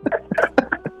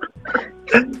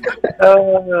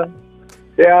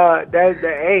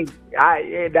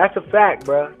 That's a fact,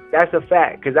 bro. That's a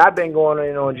fact. Because I've been going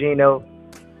in on Geno.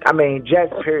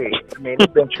 Jets, period. It's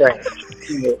been trash.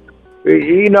 I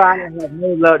don't have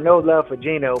no love for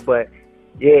Geno, but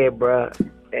yeah, bro.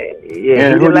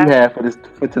 Yeah. Who do you have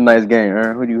for tonight's game,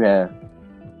 Aaron? Who do you have?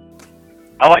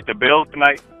 I like the Bills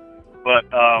tonight, but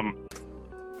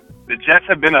the Jets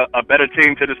have been a better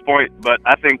team to this point. But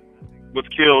I think what's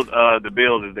killed the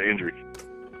Bills is the injuries.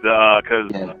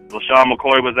 Because LaShawn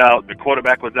McCoy was out, the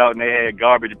quarterback was out, and they had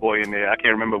Garbage Boy in there. I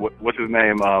can't remember what's his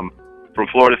name from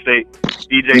Florida State.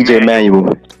 EJ Manuel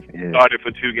started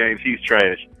for 2 games. He's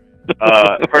trash.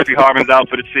 Percy Harvin's out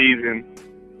for the season.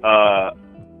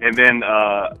 And then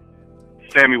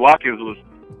Sammy Watkins was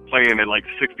playing at like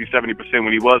 60-70%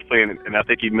 when he was playing, and I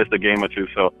think he missed a game or 2.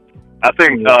 So I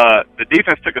think the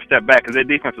defense took a step back because their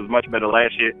defense was much better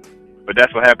last year. But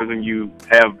that's what happens when you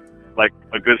have like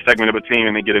a good segment of a team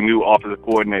and they get a new offensive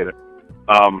coordinator.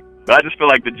 But I just feel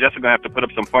like the Jets are going to have to put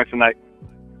up some points tonight.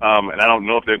 And I don't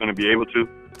know if they're going to be able to.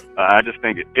 I just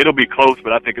think it'll be close,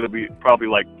 but I think it'll be probably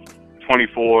like 24-17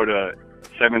 or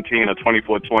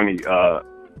 24-20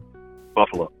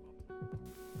 Buffalo.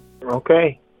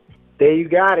 Okay. There you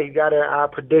got it. You got our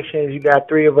predictions. You got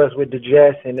 3 of us with the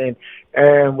Jets, and then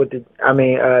Aaron with the.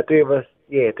 3 of us.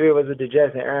 Yeah, 3 of us with the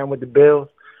Jets, and Aaron with the Bills.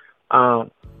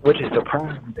 Which is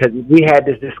surprising because if we had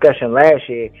this discussion last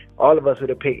year, all of us would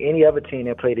have picked any other team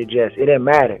that played the Jets. It didn't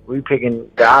matter. We picking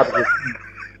the opposite team.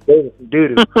 They were some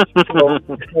doo-doo.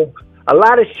 So a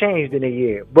lot has changed in a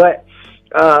year. But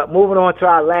moving on to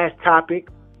our last topic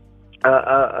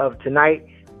of tonight,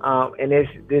 and this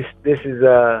is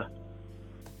I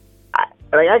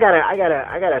got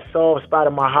a soft spot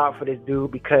in my heart for this dude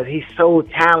because he's so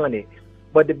talented,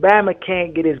 but the Bama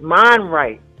can't get his mind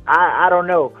right. I don't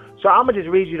know. So I'm going to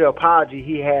just read you the apology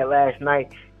he had last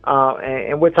night,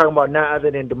 and we're talking about none other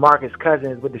than DeMarcus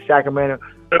Cousins with the Sacramento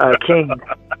Kings.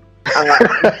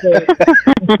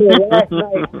 He said last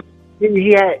night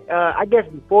he had, I guess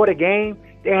before the game,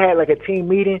 they had like a team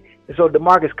meeting. And so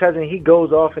DeMarcus Cousins, he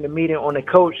goes off in the meeting on the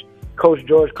Coach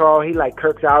George Karl. He like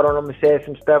kirks out on him and says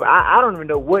some stuff. I don't even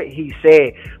know what he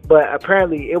said, but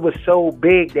apparently it was so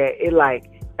big that it like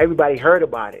everybody heard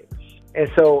about it. And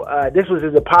so this was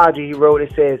his apology he wrote.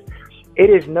 It says, "It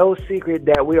is no secret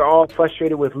that we are all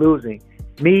frustrated with losing.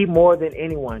 Me more than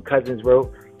anyone," Cousins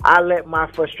wrote. "I let my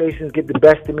frustrations get the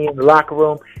best of me in the locker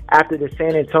room after the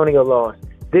San Antonio loss.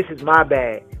 This is my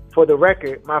bad. For the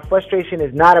record, my frustration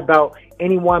is not about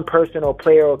any one person or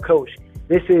player or coach.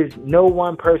 This is no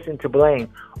one person to blame.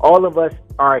 All of us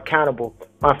are accountable.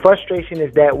 My frustration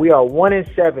is that we are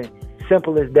 1-7.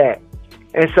 Simple as that."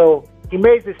 And so he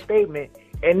made this statement,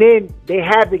 and then they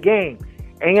have the game.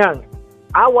 And young,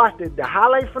 I watched the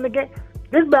highlights from the game.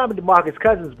 This man with DeMarcus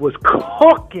Cousins was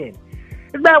cooking.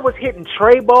 This man was hitting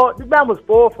tray ball. This man was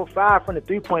 4 for 5 from the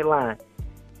 3-point line.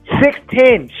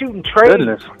 6'10", shooting trays.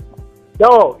 Goodness.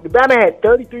 Dog, the Batman had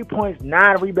 33 points,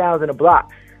 9 rebounds, and a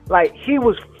block. Like, he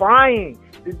was frying.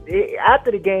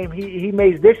 After the game, he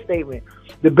made this statement.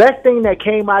 "The best thing that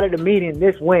came out of the meeting,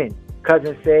 this win,"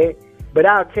 Cousins said, "but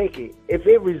I'll take it. If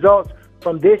it results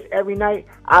from this every night,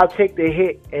 I'll take the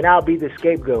hit, and I'll be the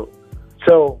scapegoat."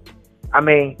 So, I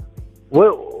mean,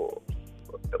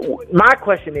 my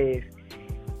question is,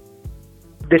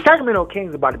 the Sacramento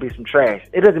Kings are about to be some trash.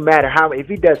 It doesn't matter if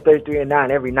he does 33 and 9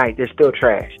 every night, they're still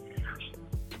trash.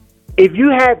 If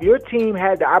your team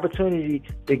had the opportunity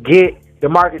to get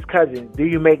DeMarcus Cousins, do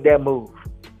you make that move?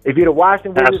 If you're the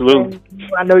Washington Wizards Absolutely. fan,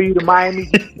 I know you're the Miami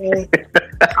Heat fan.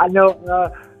 I know.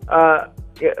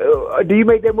 Do you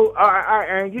make that move? All right,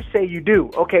 Aaron, you say you do.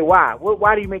 Okay, why?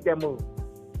 Why do you make that move?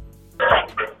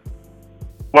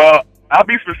 Well, I'll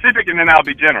be specific and then I'll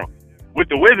be general. With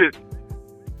the Wizards,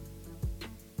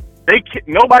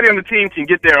 nobody on the team can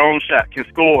get their own shot, can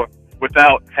score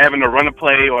without having to run a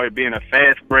play or it being a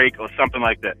fast break or something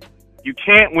like that. You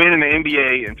can't win in the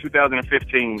NBA in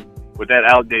 2015 with that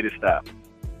outdated style.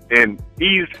 And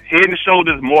he's head and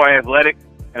shoulders more athletic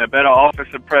and a better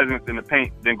offensive presence in the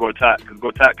paint than Gortat, because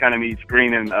Gortat kind of needs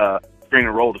screen and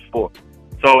roll to score.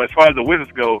 So as far as the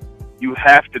Wizards go, you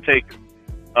have to take,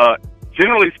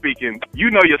 generally speaking,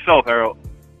 you know yourself, Harold,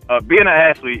 being an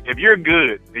athlete, if you're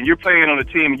good and you're playing on a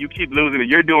team and you keep losing and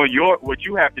you're doing what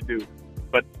you have to do,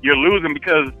 but you're losing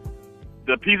because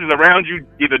the pieces around you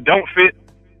either don't fit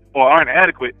or aren't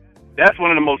adequate, that's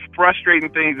one of the most frustrating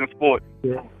things in sports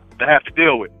to have to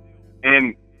deal with.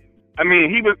 And, I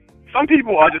mean, some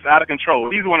people are just out of control.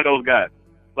 He's one of those guys.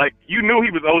 Like, you knew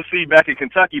he was OC back in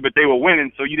Kentucky, but they were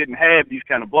winning, so you didn't have these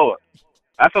kind of blow-ups.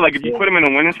 I feel like if you put him in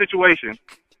a winning situation,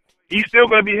 he's still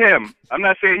going to be him. I'm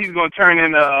not saying he's going to turn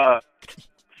into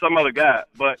some other guy,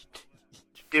 but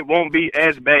it won't be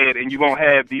as bad, and you won't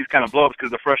have these kind of blow-ups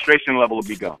because the frustration level will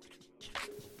be gone.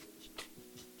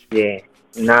 Yeah.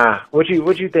 Nah. What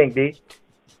you think, D?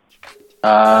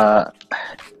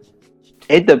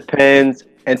 It depends.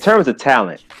 In terms of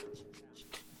talent,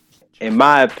 in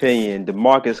my opinion,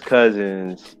 DeMarcus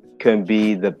Cousins can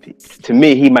be to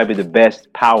me, he might be the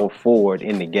best power forward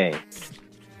in the game.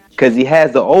 Because he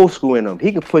has the old school in him.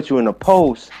 He can put you in a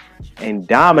post and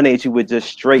dominate you with just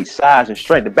straight size and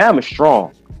strength. The Bama's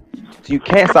strong. So you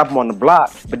can't stop him on the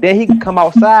block. But then he can come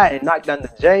outside and knock down the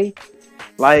J.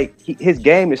 Like, his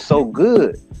game is so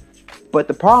good. But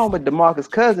the problem with DeMarcus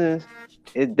Cousins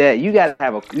is that you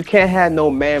can't have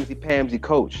no mamsy-pamsy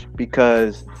coach,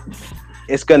 because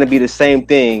it's going to be the same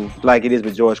thing like it is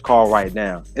with George Karl right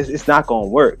now. It's not going to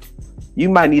work. You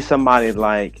might need somebody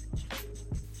like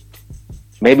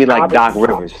Doc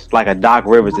Rivers, like a Doc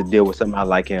Rivers to deal with somebody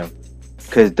like him.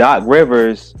 Because Doc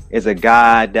Rivers is a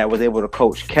guy that was able to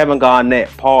coach Kevin Garnett,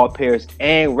 Paul Pierce,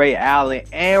 and Ray Allen,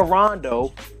 and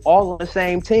Rondo all on the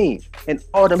same team. And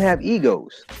all of them have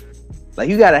egos. Like,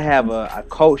 you got to have a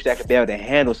coach that could be able to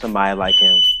handle somebody like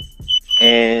him.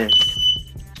 And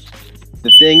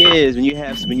the thing is, when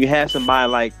you have somebody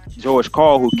like George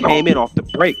Karl, who came in off the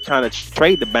break trying to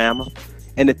trade the Bama,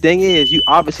 and the thing is, you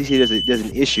obviously see there's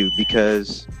an issue,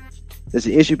 because there's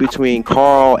an issue between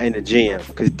Karl and the GM.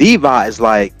 Because Diva is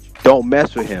like, don't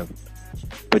mess with him,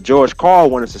 but George Karl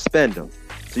want to suspend him.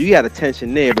 So you got a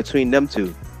tension there between them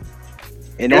two.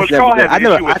 And George Karl has an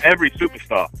issue with every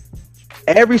superstar.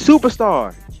 Every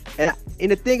superstar.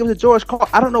 And the thing with George Karl,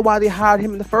 I don't know why they hired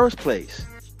him in the first place.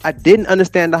 I didn't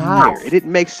understand the hire. It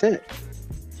didn't make sense.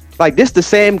 Like, this the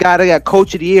same guy that got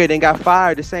coach of the year, then got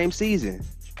fired the same season.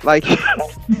 Like,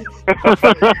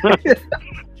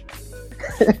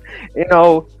 you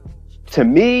know, to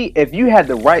me, if you had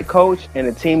the right coach and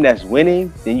a team that's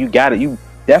winning, then you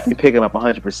definitely pick him up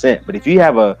 100%. But if you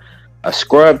have a a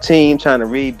scrub team trying to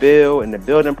rebuild in the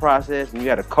building process, and you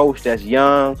got a coach that's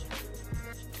young,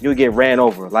 you'll get ran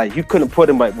over. Like, you couldn't put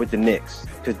him with the Knicks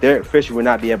because Derek Fisher would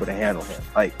not be able to handle him.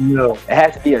 Like, No. it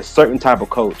has to be a certain type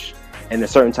of coach and a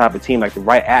certain type of team, like the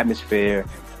right atmosphere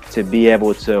to be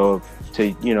able to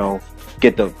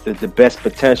get the best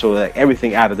potential, like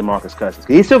everything out of DeMarcus Cousins.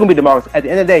 He's still gonna be DeMarcus. At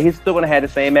the end of the day, he's still gonna have the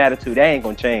same attitude. That ain't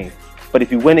gonna change. But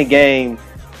if you win a game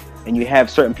and you have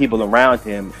certain people around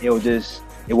him,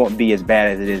 it won't be as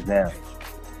bad as it is now.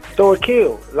 So it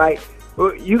killed. Like,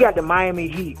 you got the Miami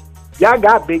Heat. Y'all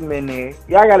got big men there.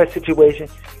 Y'all got a situation.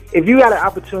 If you got an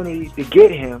opportunity to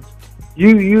get him,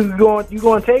 you going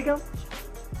to take him?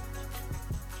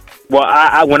 Well,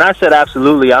 I when I said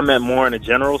absolutely, I meant more in a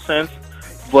general sense.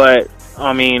 But,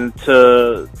 I mean,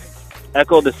 to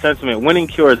echo the sentiment, winning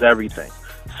cures everything.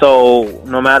 So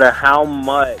no matter how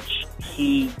much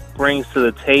he brings to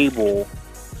the table,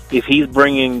 if he's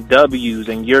bringing W's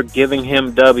and you're giving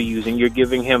him W's and you're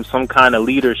giving him some kind of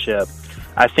leadership,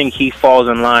 I think he falls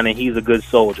in line and he's a good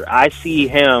soldier. I see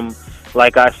him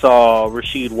like I saw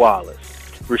Rasheed Wallace.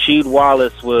 Rasheed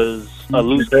Wallace was a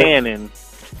loose cannon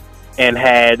and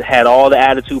had all the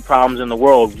attitude problems in the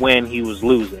world when he was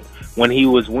losing. When he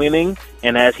was winning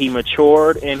and as he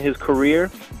matured in his career,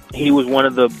 he was one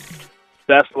of the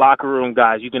best locker room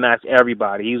guys. You can ask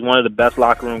everybody. He's one of the best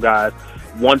locker room guys.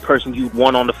 One person you'd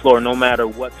want on the floor no matter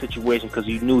what situation because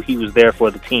you knew he was there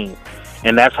for the team.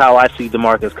 And that's how I see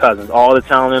DeMarcus Cousins. All the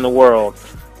talent in the world.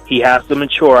 He has to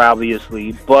mature,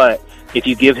 obviously, but if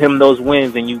you give him those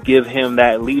wins and you give him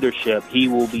that leadership, he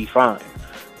will be fine.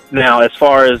 Now, as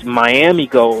far as Miami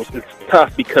goes, it's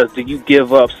tough because do you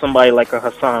give up somebody like a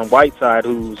Hassan Whiteside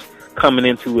who's coming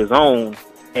into his own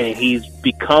and he's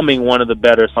becoming one of the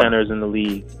better centers in the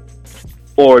league?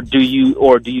 Or do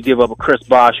you give up a Chris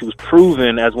Bosh who's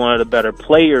proven as one of the better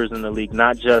players in the league,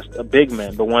 not just a big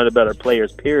man, but one of the better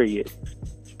players, period,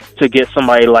 to get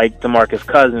somebody like DeMarcus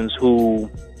Cousins who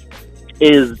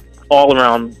is all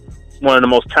around one of the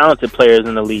most talented players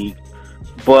in the league,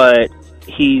 but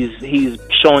he's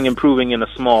showing improving in a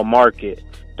small market.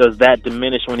 Does that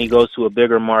diminish when he goes to a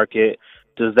bigger market?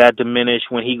 Does that diminish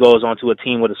when he goes onto a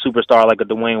team with a superstar like a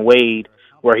Dwayne Wade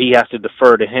where he has to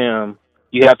defer to him?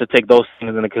 You have to take those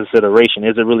things into consideration.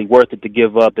 Is it really worth it to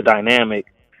give up the dynamic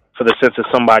for the sense of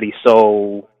somebody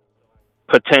so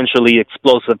potentially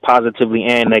explosive positively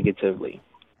and negatively?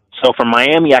 So for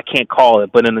Miami, I can't call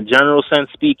it. But in the general sense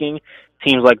speaking,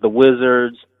 teams like the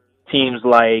Wizards, teams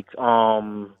like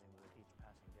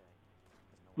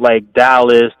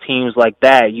Dallas, teams like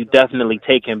that, you definitely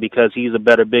take him because he's a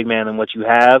better big man than what you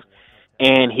have,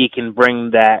 and he can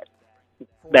bring that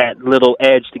little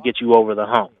edge to get you over the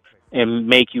hump and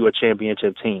make you a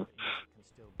championship team.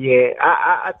 Yeah,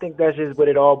 I think that's just what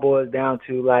it all boils down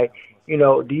to. Like,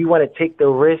 do you want to take the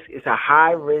risk? It's a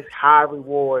high risk, high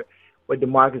reward with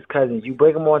DeMarcus Cousins. You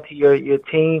bring him onto your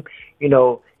team,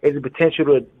 there's a potential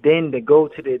to go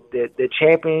to the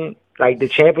champion, like the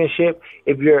championship.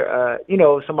 If you're,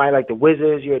 somebody like the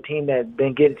Wizards, you're a team that's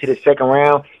been getting to the second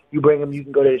round, you bring him, you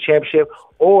can go to the championship.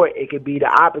 Or it could be the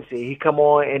opposite. He come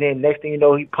on, and then next thing you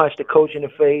know, he punched the coach in the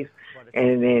face,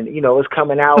 and then, it's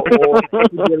coming out. Or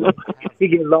he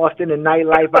get lost in the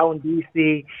nightlife out in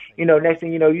D.C. Next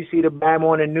thing you know, you see the Bam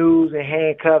on the news and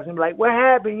handcuffs. And like, what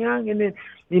happened, young? And then,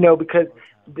 because,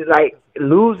 like,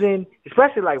 losing,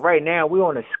 especially like right now, we're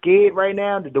on a skid right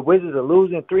now. The Wizards are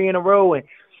losing 3 in a row, and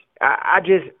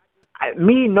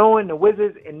me knowing the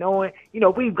Wizards and knowing,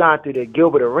 we've gone through the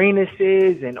Gilbert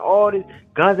Arenases and all this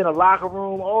guns in the locker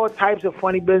room, all types of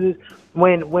funny business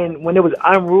when it was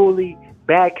unruly,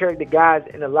 bad character guys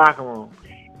in the locker room.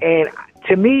 And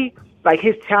to me, like,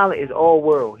 his talent is all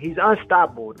world. He's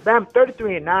unstoppable. Bam,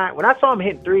 33-9. When I saw him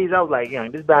hitting threes, I was like,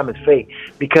 young, this Bam is fake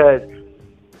because,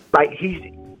 like, he's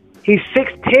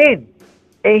 6'10".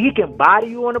 And he can body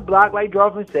you on the block, like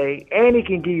Dolphins say, and he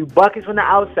can give you buckets from the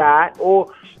outside,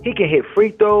 or he can hit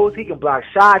free throws, he can block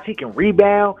shots, he can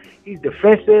rebound, he's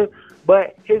defensive,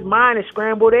 but his mind is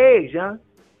scrambled eggs, young.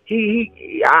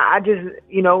 I just,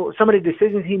 some of the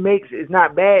decisions he makes is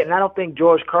not bad, and I don't think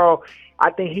George Karl,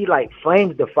 I think he, like,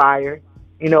 flames the fire,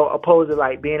 opposed to,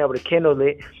 like, being able to kindle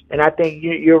it. And I think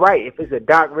you're right. If it's a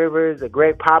Doc Rivers, a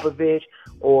Greg Popovich,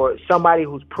 or somebody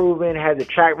who's proven, has a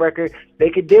track record, they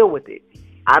could deal with it.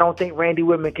 I don't think Randy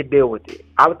Whitman could deal with it.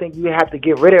 I would think you would have to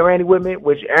get rid of Randy Whitman,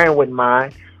 which Aaron wouldn't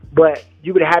mind, but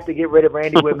you would have to get rid of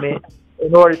Randy Whitman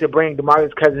in order to bring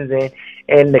DeMarcus Cousins in.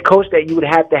 And the coach that you would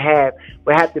have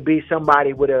to be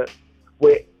somebody with a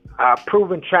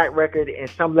proven track record and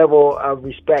some level of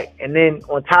respect. And then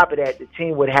on top of that, the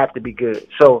team would have to be good.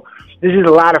 So there's just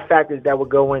a lot of factors that would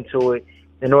go into it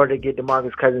in order to get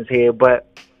DeMarcus Cousins here. But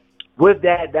with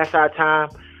that, that's our time.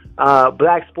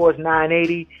 Black Sports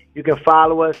 980. You can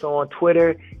follow us on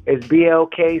Twitter. It's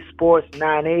BLK Sports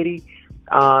 980.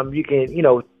 You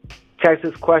can, text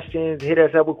us questions, hit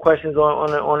us up with questions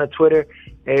on the Twitter.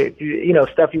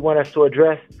 Stuff you want us to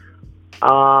address.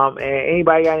 And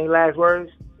anybody got any last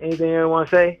words? Anything you want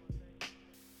to say?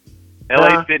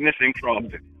 LA Fitness in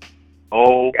Crofton.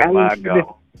 Oh my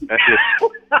God, that's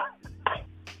it.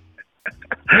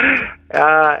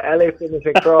 LA Fitness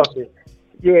in Crofton.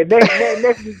 Yeah,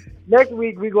 next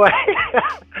week we're gonna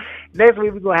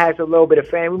have a little bit of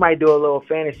fan. We might do a little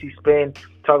fantasy spin,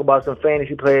 talk about some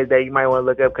fantasy players that you might want to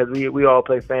look up because we all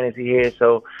play fantasy here.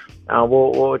 So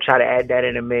we'll try to add that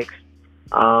in the mix.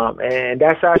 And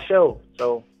that's our show.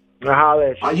 So we'll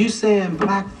holler at you. Are you saying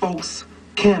black folks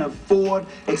can't afford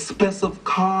expensive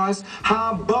cars?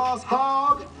 Huh, boss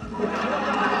hog?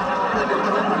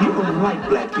 You don't like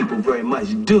black people very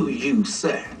much, do you,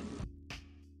 sir?